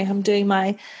 Sorry, I'm doing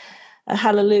my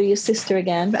hallelujah sister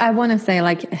again. I want to say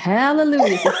like,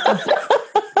 hallelujah.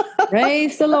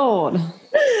 Praise the Lord.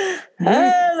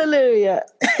 Hallelujah.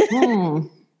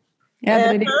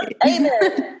 Yeah,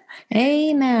 Amen.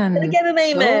 Amen. Get an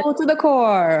amen. Go to the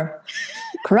core.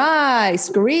 Cry,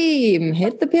 scream,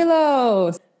 hit the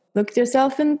pillows. Look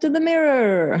yourself into the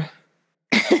mirror.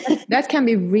 That can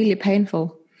be really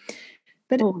painful.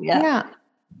 But yeah.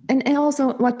 And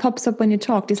also what pops up when you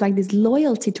talk is like this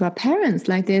loyalty to our parents,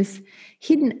 like this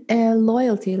hidden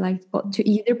loyalty, like to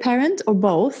either parent or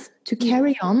both, to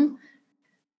carry on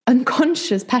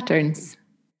unconscious patterns.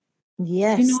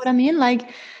 Yes. You know what I mean? Like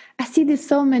I see this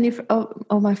so many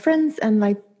of my friends and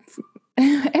like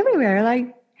everywhere,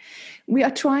 like we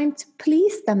are trying to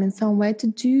please them in some way, to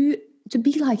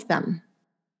be like them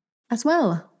as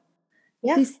well.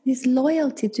 Yeah. This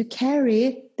loyalty to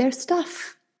carry their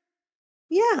stuff.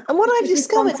 Yeah. And what I've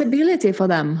discovered, responsibility for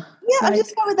them. Yeah, I've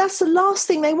discovered that's the last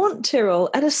thing they want, Tyrrell,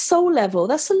 at a soul level.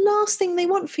 That's the last thing they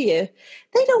want for you.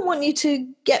 They don't want you to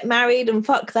get married and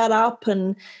fuck that up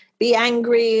and be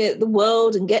angry at the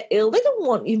world and get ill. They don't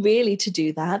want you really to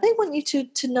do that. They want you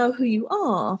to know who you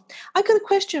are. I've got a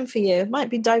question for you. It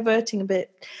might be diverting a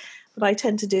bit, but I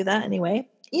tend to do that anyway.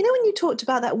 You know, when you talked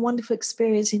about that wonderful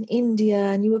experience in India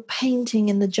and you were painting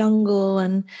in the jungle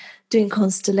and doing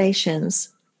constellations,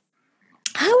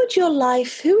 who would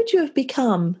you have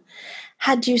become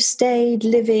had you stayed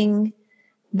living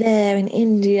there in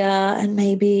India and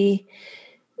maybe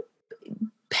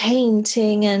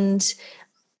painting and,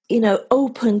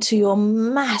 open to your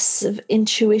massive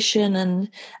intuition and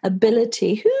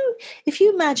ability? If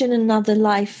you imagine another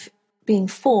life being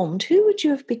formed, who would you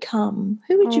have become?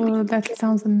 Who would you become? That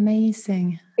sounds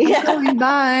amazing. Yeah. I'm going,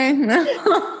 bye.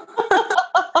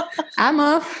 I'm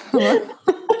off.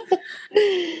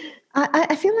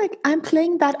 I feel like I'm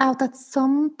playing that out at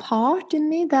some part in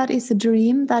me. That is a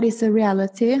dream, that is a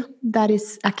reality, that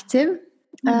is active.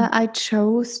 I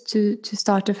chose to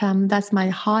start a family. That's my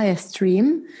highest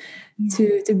dream,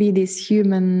 to be this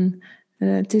human,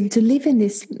 to live in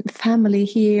this family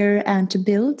here and to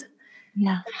build.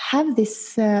 Yeah. Have this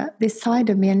side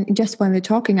of me, and just when we're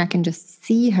talking, I can just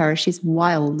see her. She's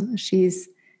wild. She's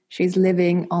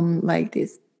living on like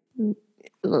this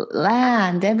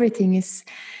land. Everything is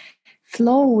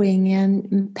flowing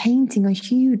and painting on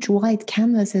huge white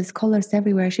canvases, colors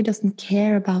everywhere. She doesn't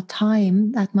care about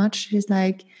time that much. She's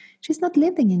not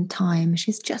living in time.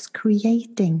 She's just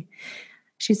creating.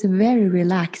 She's very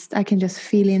relaxed. I can just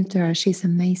feel into her. She's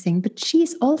amazing. But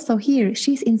she's also here.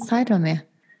 She's inside of me.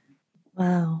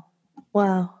 Wow.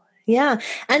 Yeah.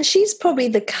 And she's probably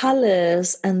the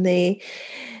colors and the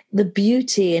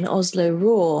beauty in Oslo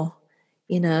Raw,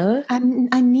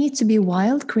 I need to be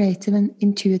wild, creative, and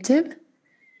intuitive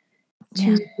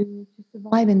to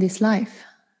survive in this life,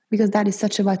 because that is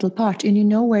such a vital part. And you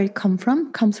know where it comes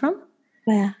from?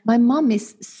 Where? My mom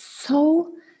is so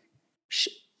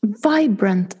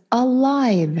vibrant,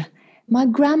 alive. My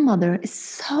grandmother is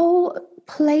so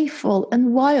playful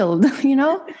and wild,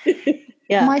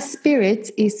 Yeah. My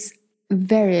spirit is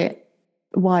very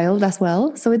wild as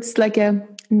well. So it's like a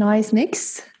nice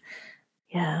mix.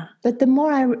 Yeah. But the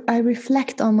more I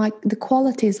reflect on the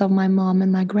qualities of my mom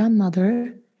and my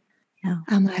grandmother,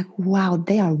 I'm like, wow,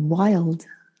 they are wild.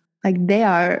 Like they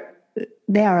are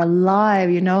alive,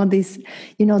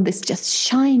 this just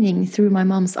shining through my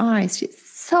mom's eyes. She's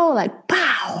so like,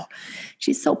 pow!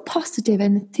 She's so positive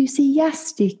and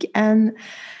enthusiastic and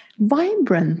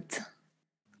vibrant.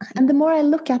 And the more I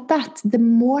look at that, the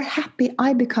more happy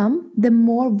I become, the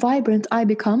more vibrant I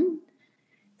become.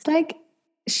 It's like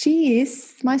she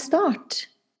is my start.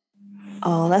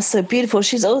 Oh, that's so beautiful.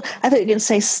 She's all, I thought you were going to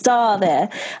say star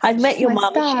there. I've met She's your my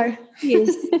mum. star.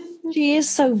 She is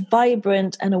so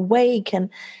vibrant and awake and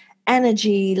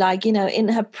energy, like, you know, in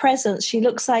her presence, she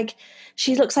looks like a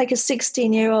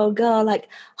 16-year-old girl, like,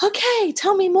 okay,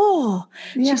 tell me more.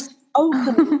 Yeah. She's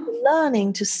open to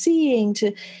learning, to seeing,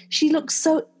 she looks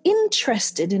so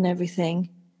interested in everything.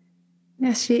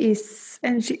 Yes, she is.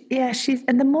 And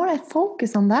and the more I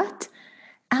focus on that,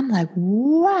 I'm like,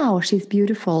 wow, she's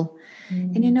beautiful.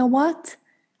 And you know what?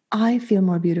 I feel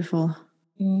more beautiful.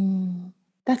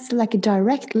 That's like a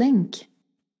direct link.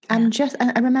 I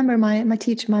remember my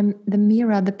teacher, the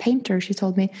Mira, the painter, she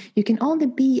told me, you can only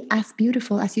be as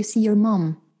beautiful as you see your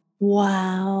mom.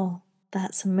 Wow,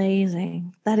 that's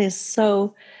amazing. That is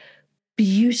so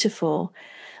beautiful.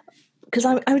 Because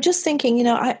I was just thinking, you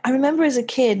know, I remember as a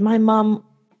kid, my mum,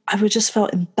 I would just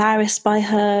felt embarrassed by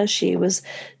her. She was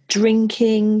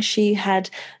drinking. She had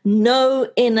no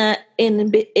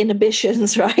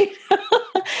inhibitions, right?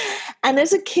 And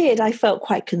as a kid, I felt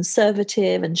quite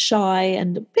conservative and shy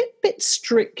and a bit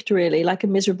strict, really, like a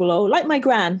miserable old, like my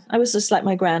gran. I was just like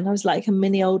my gran. I was like a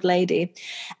mini old lady.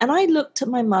 And I looked at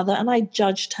my mother and I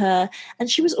judged her.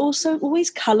 And she was also always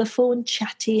colorful and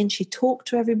chatty, and she talked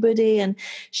to everybody and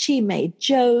she made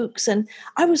jokes. And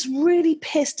I was really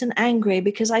pissed and angry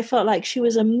because I felt like she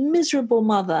was a miserable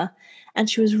mother and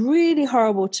she was really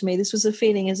horrible to me. This was a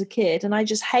feeling as a kid, and I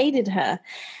just hated her.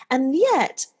 And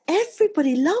yet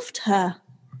everybody loved her.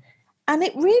 And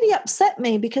it really upset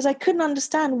me because I couldn't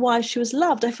understand why she was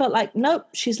loved. I felt like, nope,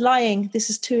 she's lying. This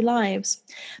is two lives.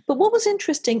 But what was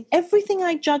interesting, everything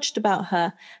I judged about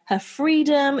her, her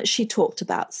freedom, she talked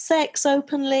about sex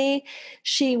openly.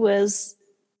 She was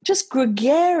just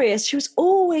gregarious. She was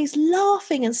always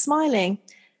laughing and smiling.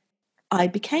 I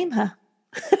became her.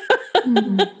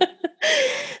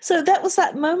 So that was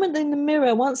that moment in the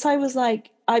mirror. Once I was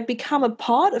like, I'd become a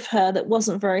part of her that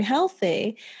wasn't very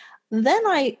healthy. Then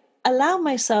I allowed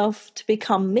myself to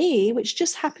become me, which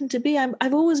just happened to be,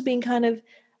 I've always been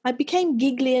I became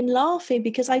giggly and laughy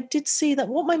because I did see that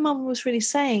what my mum was really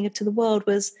saying to the world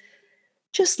was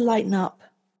just lighten up.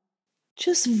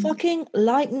 Just fucking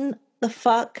lighten the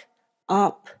fuck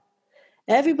up.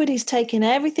 Everybody's taking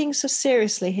everything so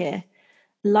seriously here.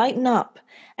 Lighten up.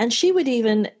 And she would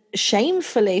even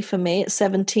shamefully, for me at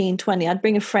 17, 20, I'd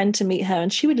bring a friend to meet her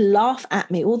and she would laugh at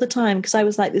me all the time because I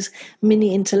was like this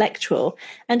mini intellectual,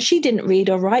 and she didn't read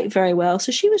or write very well.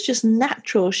 So she was just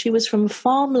natural. She was from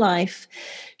farm life.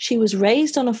 She was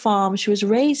raised on a farm. She was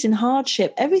raised in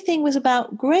hardship. Everything was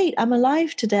about, great, I'm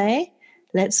alive today.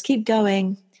 Let's keep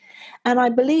going. And I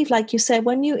believe, like you said,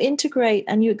 when you integrate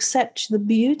and you accept the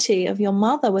beauty of your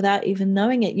mother without even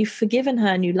knowing it, you've forgiven her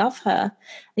and you love her.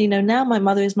 And, you know, now my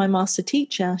mother is my master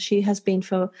teacher. She has been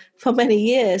for many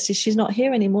years. She's not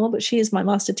here anymore, but she is my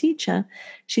master teacher.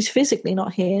 She's physically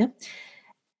not here.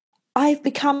 I've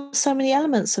become so many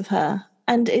elements of her.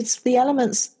 And it's the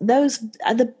elements, those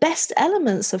are the best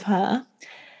elements of her,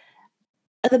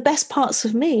 are the best parts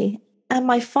of me. And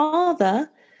my father,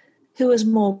 who was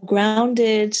more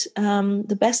grounded.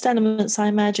 The best elements, I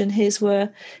imagine, his were,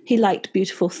 he liked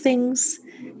beautiful things.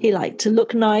 He liked to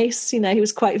look nice. You know, he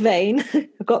was quite vain. I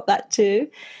got that too.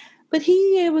 But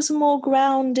he was a more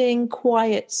grounding,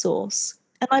 quiet source.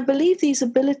 And I believe these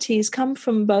abilities come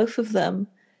from both of them.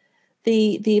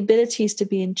 The abilities to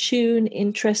be in tune,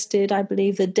 interested. I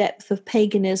believe the depth of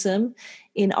paganism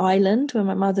in Ireland, where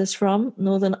my mother's from,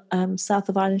 northern south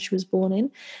of Ireland she was born in,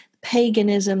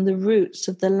 paganism, the roots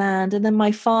of the land. And then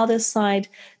my father's side,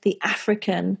 the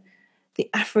African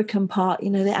part, you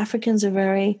know, the Africans are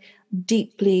very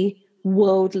deeply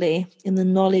worldly in the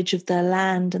knowledge of their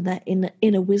land and their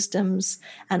inner wisdoms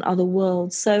and other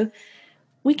worlds. So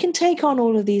we can take on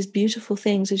all of these beautiful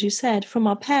things, as you said, from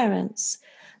our parents.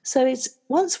 So it's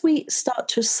once we start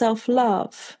to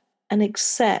self-love and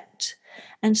accept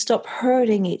and stop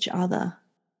hurting each other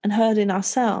and hurting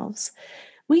ourselves,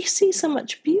 we see so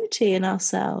much beauty in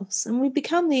ourselves and we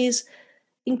become these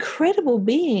incredible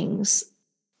beings,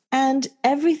 and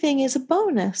everything is a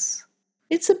bonus.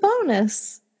 It's a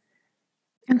bonus.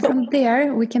 And from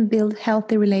there, we can build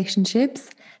healthy relationships,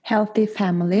 healthy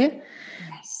family.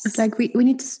 Yes. It's like we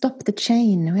need to stop the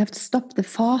chain. We have to stop the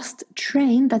fast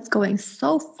train that's going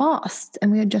so fast.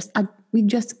 And we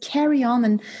just carry on,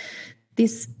 and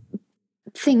these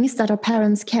things that our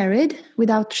parents carried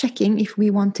without checking if we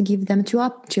want to give them to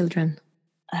our children.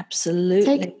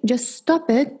 Absolutely. Just stop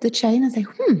the chain, and say,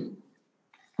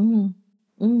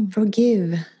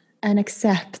 forgive and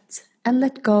accept and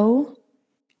let go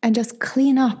and just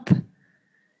clean up.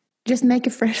 Just make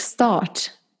a fresh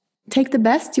start. take the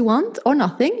best you want or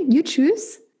nothing. You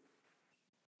choose.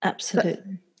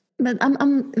 Absolutely. But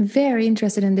I'm very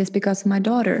interested in this because of my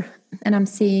daughter, and I'm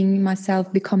seeing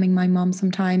myself becoming my mom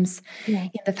sometimes in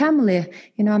the family.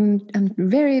 You know, I'm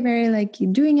very, very like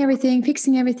doing everything,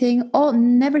 fixing everything, all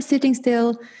never sitting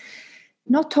still,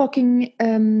 not talking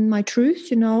my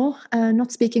truth. You know,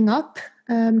 not speaking up,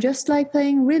 just like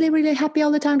playing really, really happy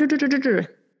all the time.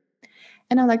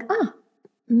 And I'm like,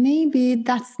 maybe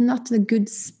that's not a good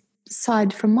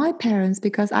side from my parents,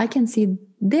 because I can see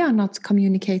they are not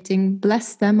communicating.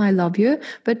 Bless them, I love you,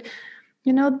 but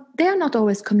you know, they are not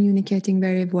always communicating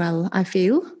very well, I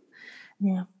feel.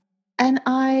 Yeah. And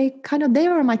I kind of, they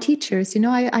are my teachers, you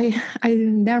know,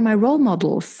 they're my role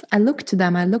models. I look to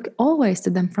them, I look always to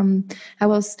them from I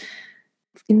was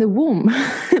in the womb.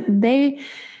 they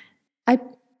I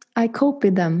I cope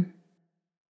with them,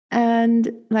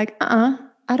 and like I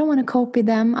don't want to copy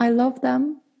them. I love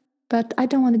them, but I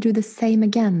don't want to do the same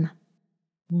again.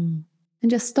 And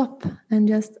just stop and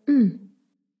just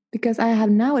because I have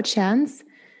now a chance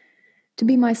to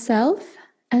be myself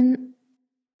and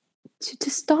to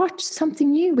start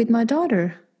something new with my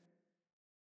daughter.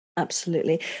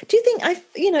 Absolutely. Do you think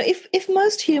if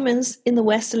most humans in the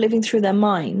West are living through their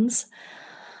minds,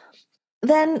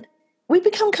 then we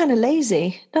become kind of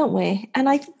lazy, don't we? And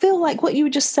I feel like what you were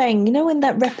just saying, you know, when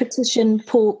that repetition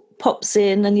pops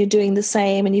in and you're doing the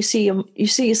same, and you see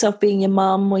yourself being your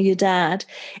mum or your dad,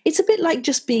 it's a bit like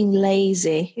just being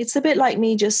lazy. It's a bit like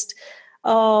me just,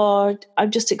 oh, I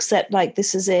just accept like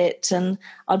this is it and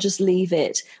I'll just leave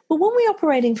it. But when we're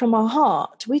operating from our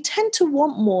heart, we tend to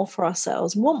want more for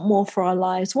ourselves, want more for our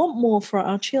lives, want more for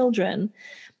our children.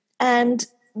 And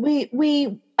we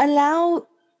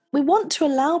want to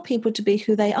allow people to be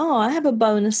who they are. I have a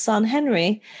bonus son,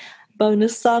 Henry.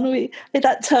 Bonus son,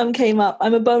 that term came up.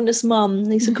 I'm a bonus mum.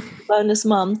 He's a bonus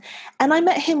mum. And I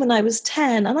met him when I was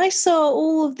 10, and I saw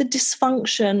all of the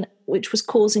dysfunction which was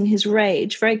causing his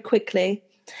rage very quickly.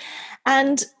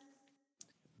 And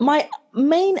my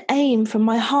main aim from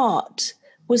my heart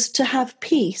was to have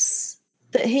peace,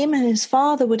 that him and his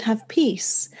father would have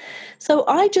peace. So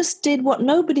I just did what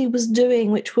nobody was doing,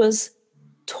 which was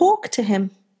talk to him,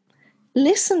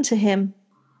 listen to him,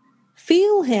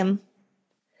 feel him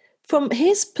from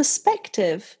his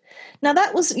perspective. Now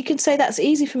that was, you can say that's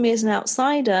easy for me as an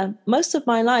outsider. Most of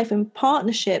my life in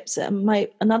partnerships,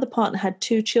 another partner had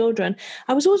 2 children.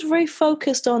 I was always very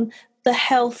focused on the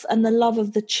health and the love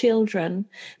of the children,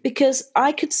 because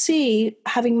I could see,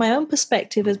 having my own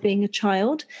perspective as being a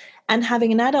child and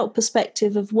having an adult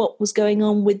perspective of what was going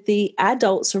on with the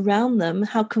adults around them,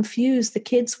 how confused the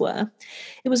kids were.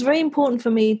 It was very important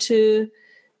for me to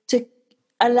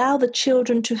allow the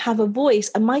children to have a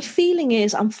voice. And my feeling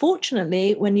is,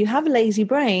 unfortunately, when you have a lazy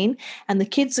brain and the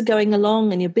kids are going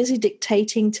along and you're busy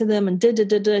dictating to them and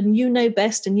and you know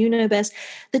best and you know best,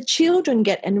 the children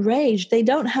get enraged. They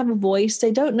don't have a voice.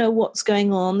 They don't know what's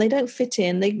going on. They don't fit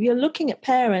in. You're looking at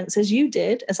parents, as you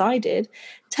did, as I did,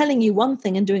 telling you one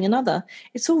thing and doing another.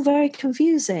 It's all very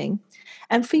confusing.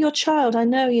 And for your child, I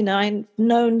know, I've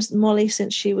known Molly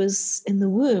since she was in the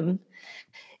womb.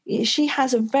 She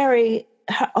has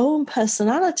her own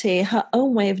personality, her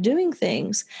own way of doing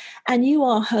things, and you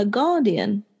are her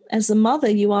guardian. As a mother,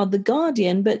 you are the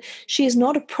guardian, but she is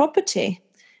not a property,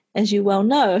 as you well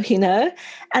know,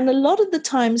 And a lot of the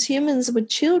times humans with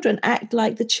children act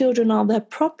like the children are their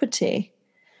property,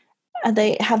 and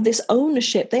they have this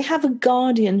ownership. They have a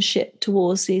guardianship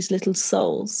towards these little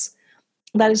souls.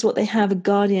 That is what they have, a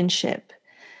guardianship.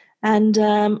 And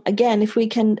again, if we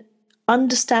can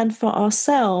understand for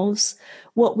ourselves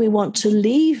what we want to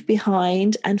leave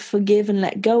behind and forgive and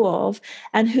let go of,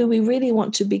 and who we really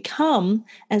want to become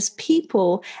as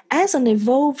people, as an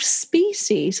evolved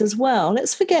species as well.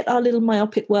 Let's forget our little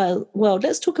myopic world.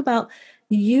 Let's talk about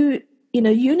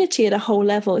unity at a whole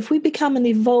level. If we become an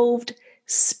evolved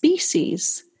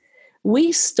species,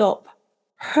 we stop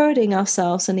hurting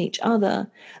ourselves and each other,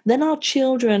 then our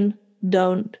children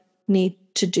don't need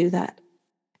to do that.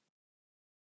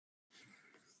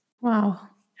 Wow.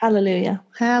 Hallelujah.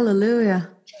 Hallelujah.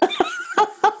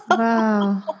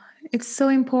 Wow. It's so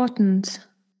important.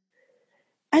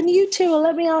 And you too,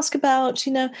 let me ask about,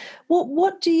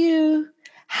 how do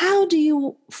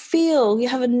you feel? You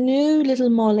have a new little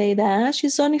Molly there.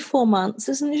 She's only 4 months,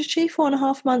 isn't she?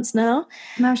 4.5 months now.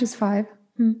 Now she's 5.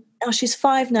 Now she's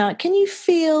 5 now. Can you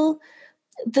feel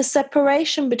the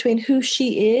separation between who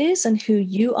she is and who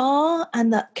you are,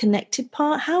 and that connected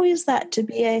part? How is that to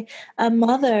be a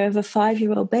mother of a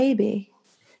 5-year-old baby?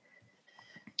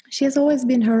 She has always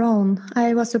been her own.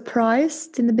 I was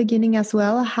surprised in the beginning as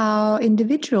well how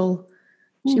individual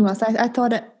She was. I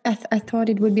thought I thought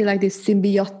it would be like this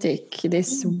symbiotic,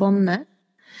 this oneness.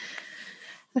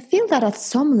 I feel that at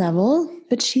some level,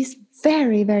 but she's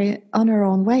very, very on her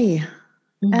own way.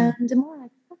 And the more I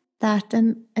accept that,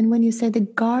 and when you say the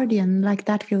guardian, like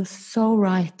that feels so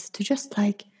right to just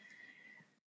like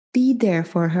be there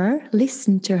for her,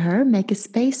 listen to her, make a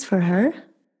space for her.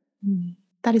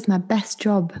 That is my best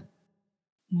job.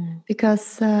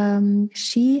 Because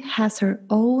she has her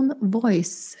own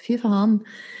voice. Fy faen.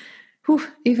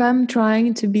 If I'm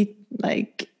trying to be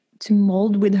like to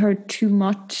mold with her too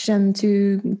much and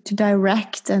to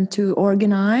direct and to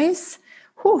organize,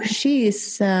 she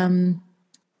is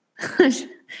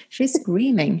she's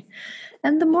screaming.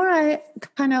 And the more I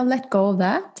kind of let go of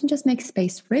that and just make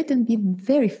space for it and be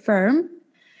very firm,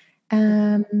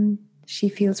 she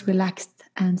feels relaxed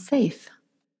and safe.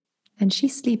 And she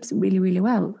sleeps really, really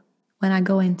well when I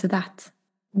go into that.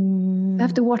 I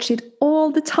have to watch it all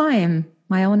the time,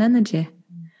 my own energy.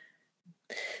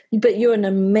 But you're an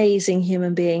amazing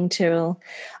human being, Tyrell.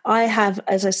 I have,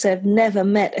 as I said, never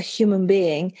met a human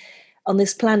being on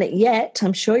this planet yet.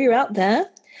 I'm sure you're out there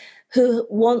who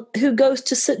goes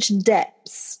to such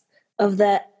depths of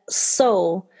their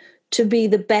soul to be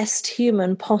the best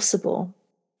human possible.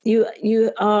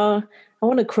 You are. I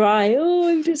want to cry. Oh,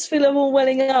 I just feel I'm all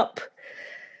welling up.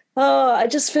 Oh, I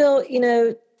just feel,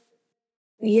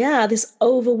 this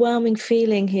overwhelming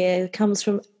feeling here comes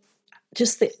from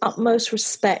just the utmost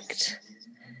respect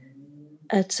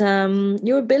at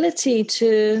your ability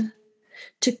to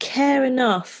care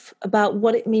enough about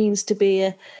what it means to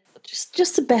be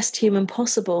just the best human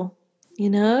possible,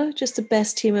 just the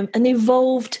best human, an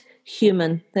evolved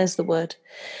human. There's the word.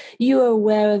 You are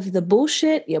aware of the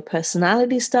bullshit, your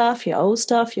personality stuff, your old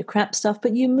stuff, your crap stuff,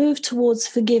 but you move towards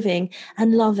forgiving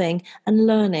and loving and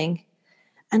learning.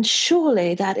 And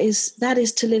surely that is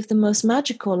to live the most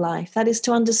magical life. That is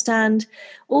to understand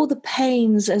all the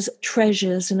pains as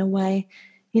treasures in a way,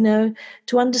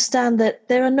 to understand that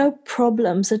there are no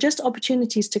problems, they're just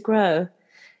opportunities to grow.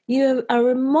 You are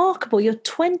remarkable. You're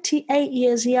 28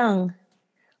 years young.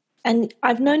 And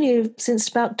I've known you since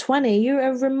about 20. You're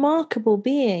a remarkable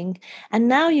being. And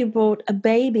now you brought a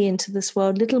baby into this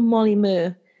world, little Molly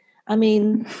Moo. I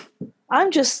mean,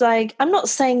 I'm just like, I'm not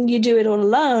saying you do it all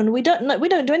alone. We don't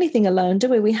do anything alone, do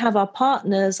we? We have our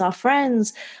partners, our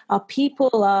friends, our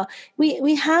people.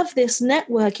 We have this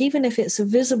network, even if it's a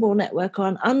visible network or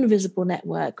an invisible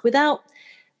network. Without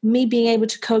me being able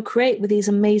to co-create with these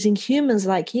amazing humans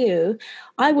like you,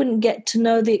 I wouldn't get to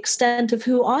know the extent of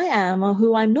who I am or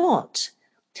who I'm not.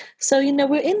 So,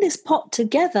 we're in this pot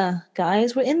together,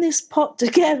 guys. We're in this pot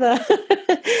together.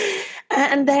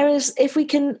 And there is, if we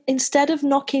can, instead of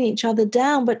knocking each other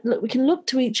down, but look, we can look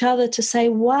to each other to say,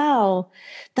 wow,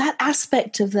 that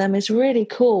aspect of them is really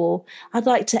cool. I'd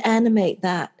like to animate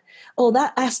that. Or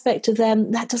that aspect of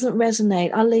them, that doesn't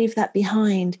resonate. I'll leave that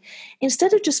behind.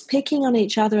 Instead of just picking on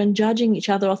each other and judging each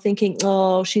other or thinking,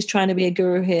 oh, she's trying to be a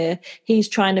guru here. He's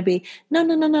trying to be,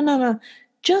 no.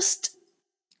 Just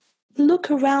look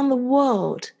around the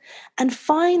world and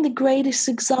find the greatest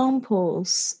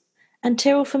examples. And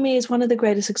Tyrell, for me, is one of the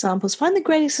greatest examples. Find the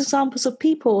greatest examples of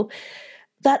people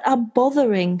that are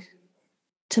bothering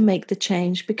to make the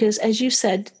change. Because as you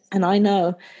said, and I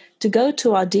know, to go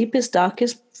to our deepest,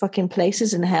 darkest fucking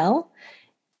places in hell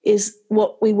is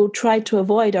what we will try to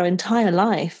avoid our entire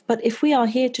life. But if we are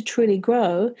here to truly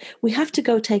grow, we have to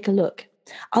go take a look.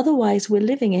 Otherwise, we're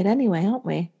living it anyway, aren't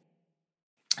we?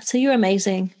 So you're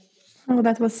amazing. Oh,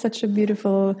 that was such a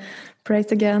beautiful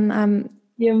praise again.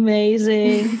 You're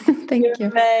amazing. Thank you. You're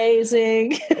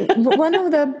amazing. One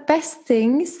of the best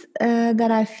things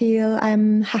that I feel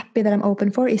I'm happy that I'm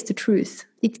open for is the truth.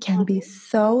 It can be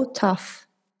so tough.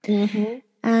 Mm-hmm.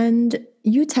 And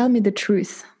you tell me the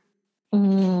truth.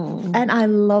 And I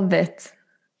love it.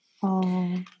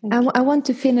 Oh, I want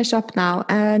to finish up now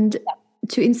and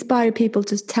to inspire people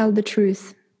to tell the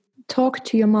truth. Talk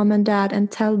to your mom and dad and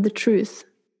tell the truth.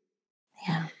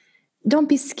 Yeah. Don't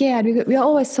be scared. We are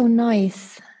always so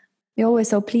nice. We're always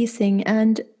so pleasing.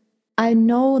 And I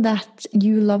know that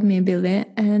you love me, Billy,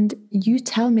 and you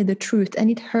tell me the truth. And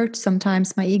it hurts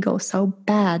sometimes, my ego, so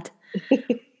bad.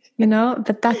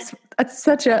 But that's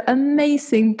such an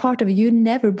amazing part of you. You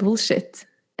never bullshit.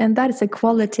 And that is a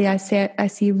quality I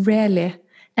see rarely.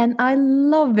 And I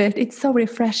love it. It's so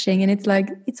refreshing. And it's like,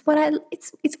 it's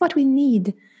what we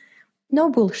need.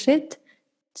 No bullshit,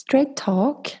 straight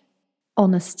talk,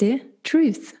 honesty,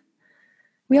 truth.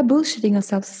 We are bullshitting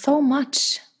ourselves so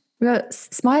much. We are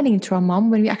smiling to our mom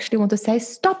when we actually want to say,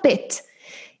 stop it,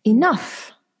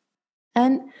 enough.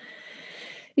 And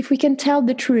if we can tell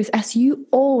the truth, as you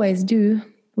always do,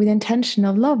 with intention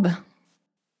of love,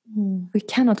 We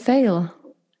cannot fail.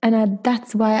 And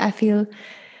that's why I feel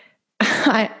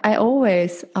I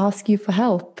always ask you for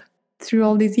help through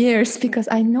all these years, because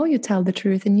I know you tell the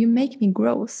truth and you make me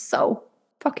grow so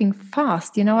fucking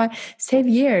fast. I save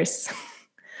years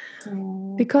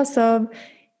because of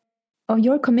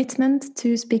your commitment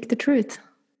to speak the truth,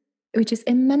 which is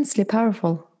immensely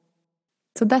powerful.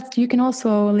 So that you can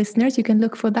also, listeners, you can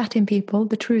look for that in people,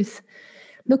 the truth.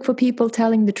 Look for people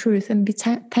telling the truth and be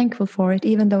thankful for it,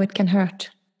 even though it can hurt.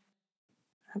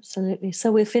 Absolutely.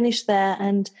 So we're finished there,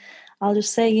 and I'll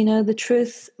just say, the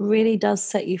truth really does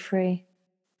set you free.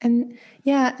 And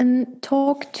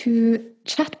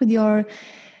chat with your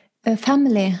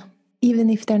family, even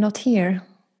if they're not here,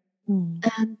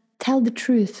 and tell the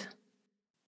truth.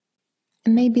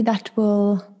 And maybe that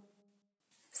will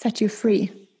set you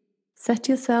free. Set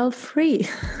yourself free.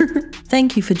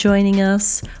 Thank you for joining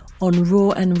us on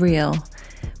Raw and Real.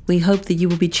 We hope that you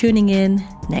will be tuning in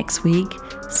next week,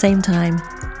 same time,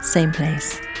 same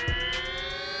place.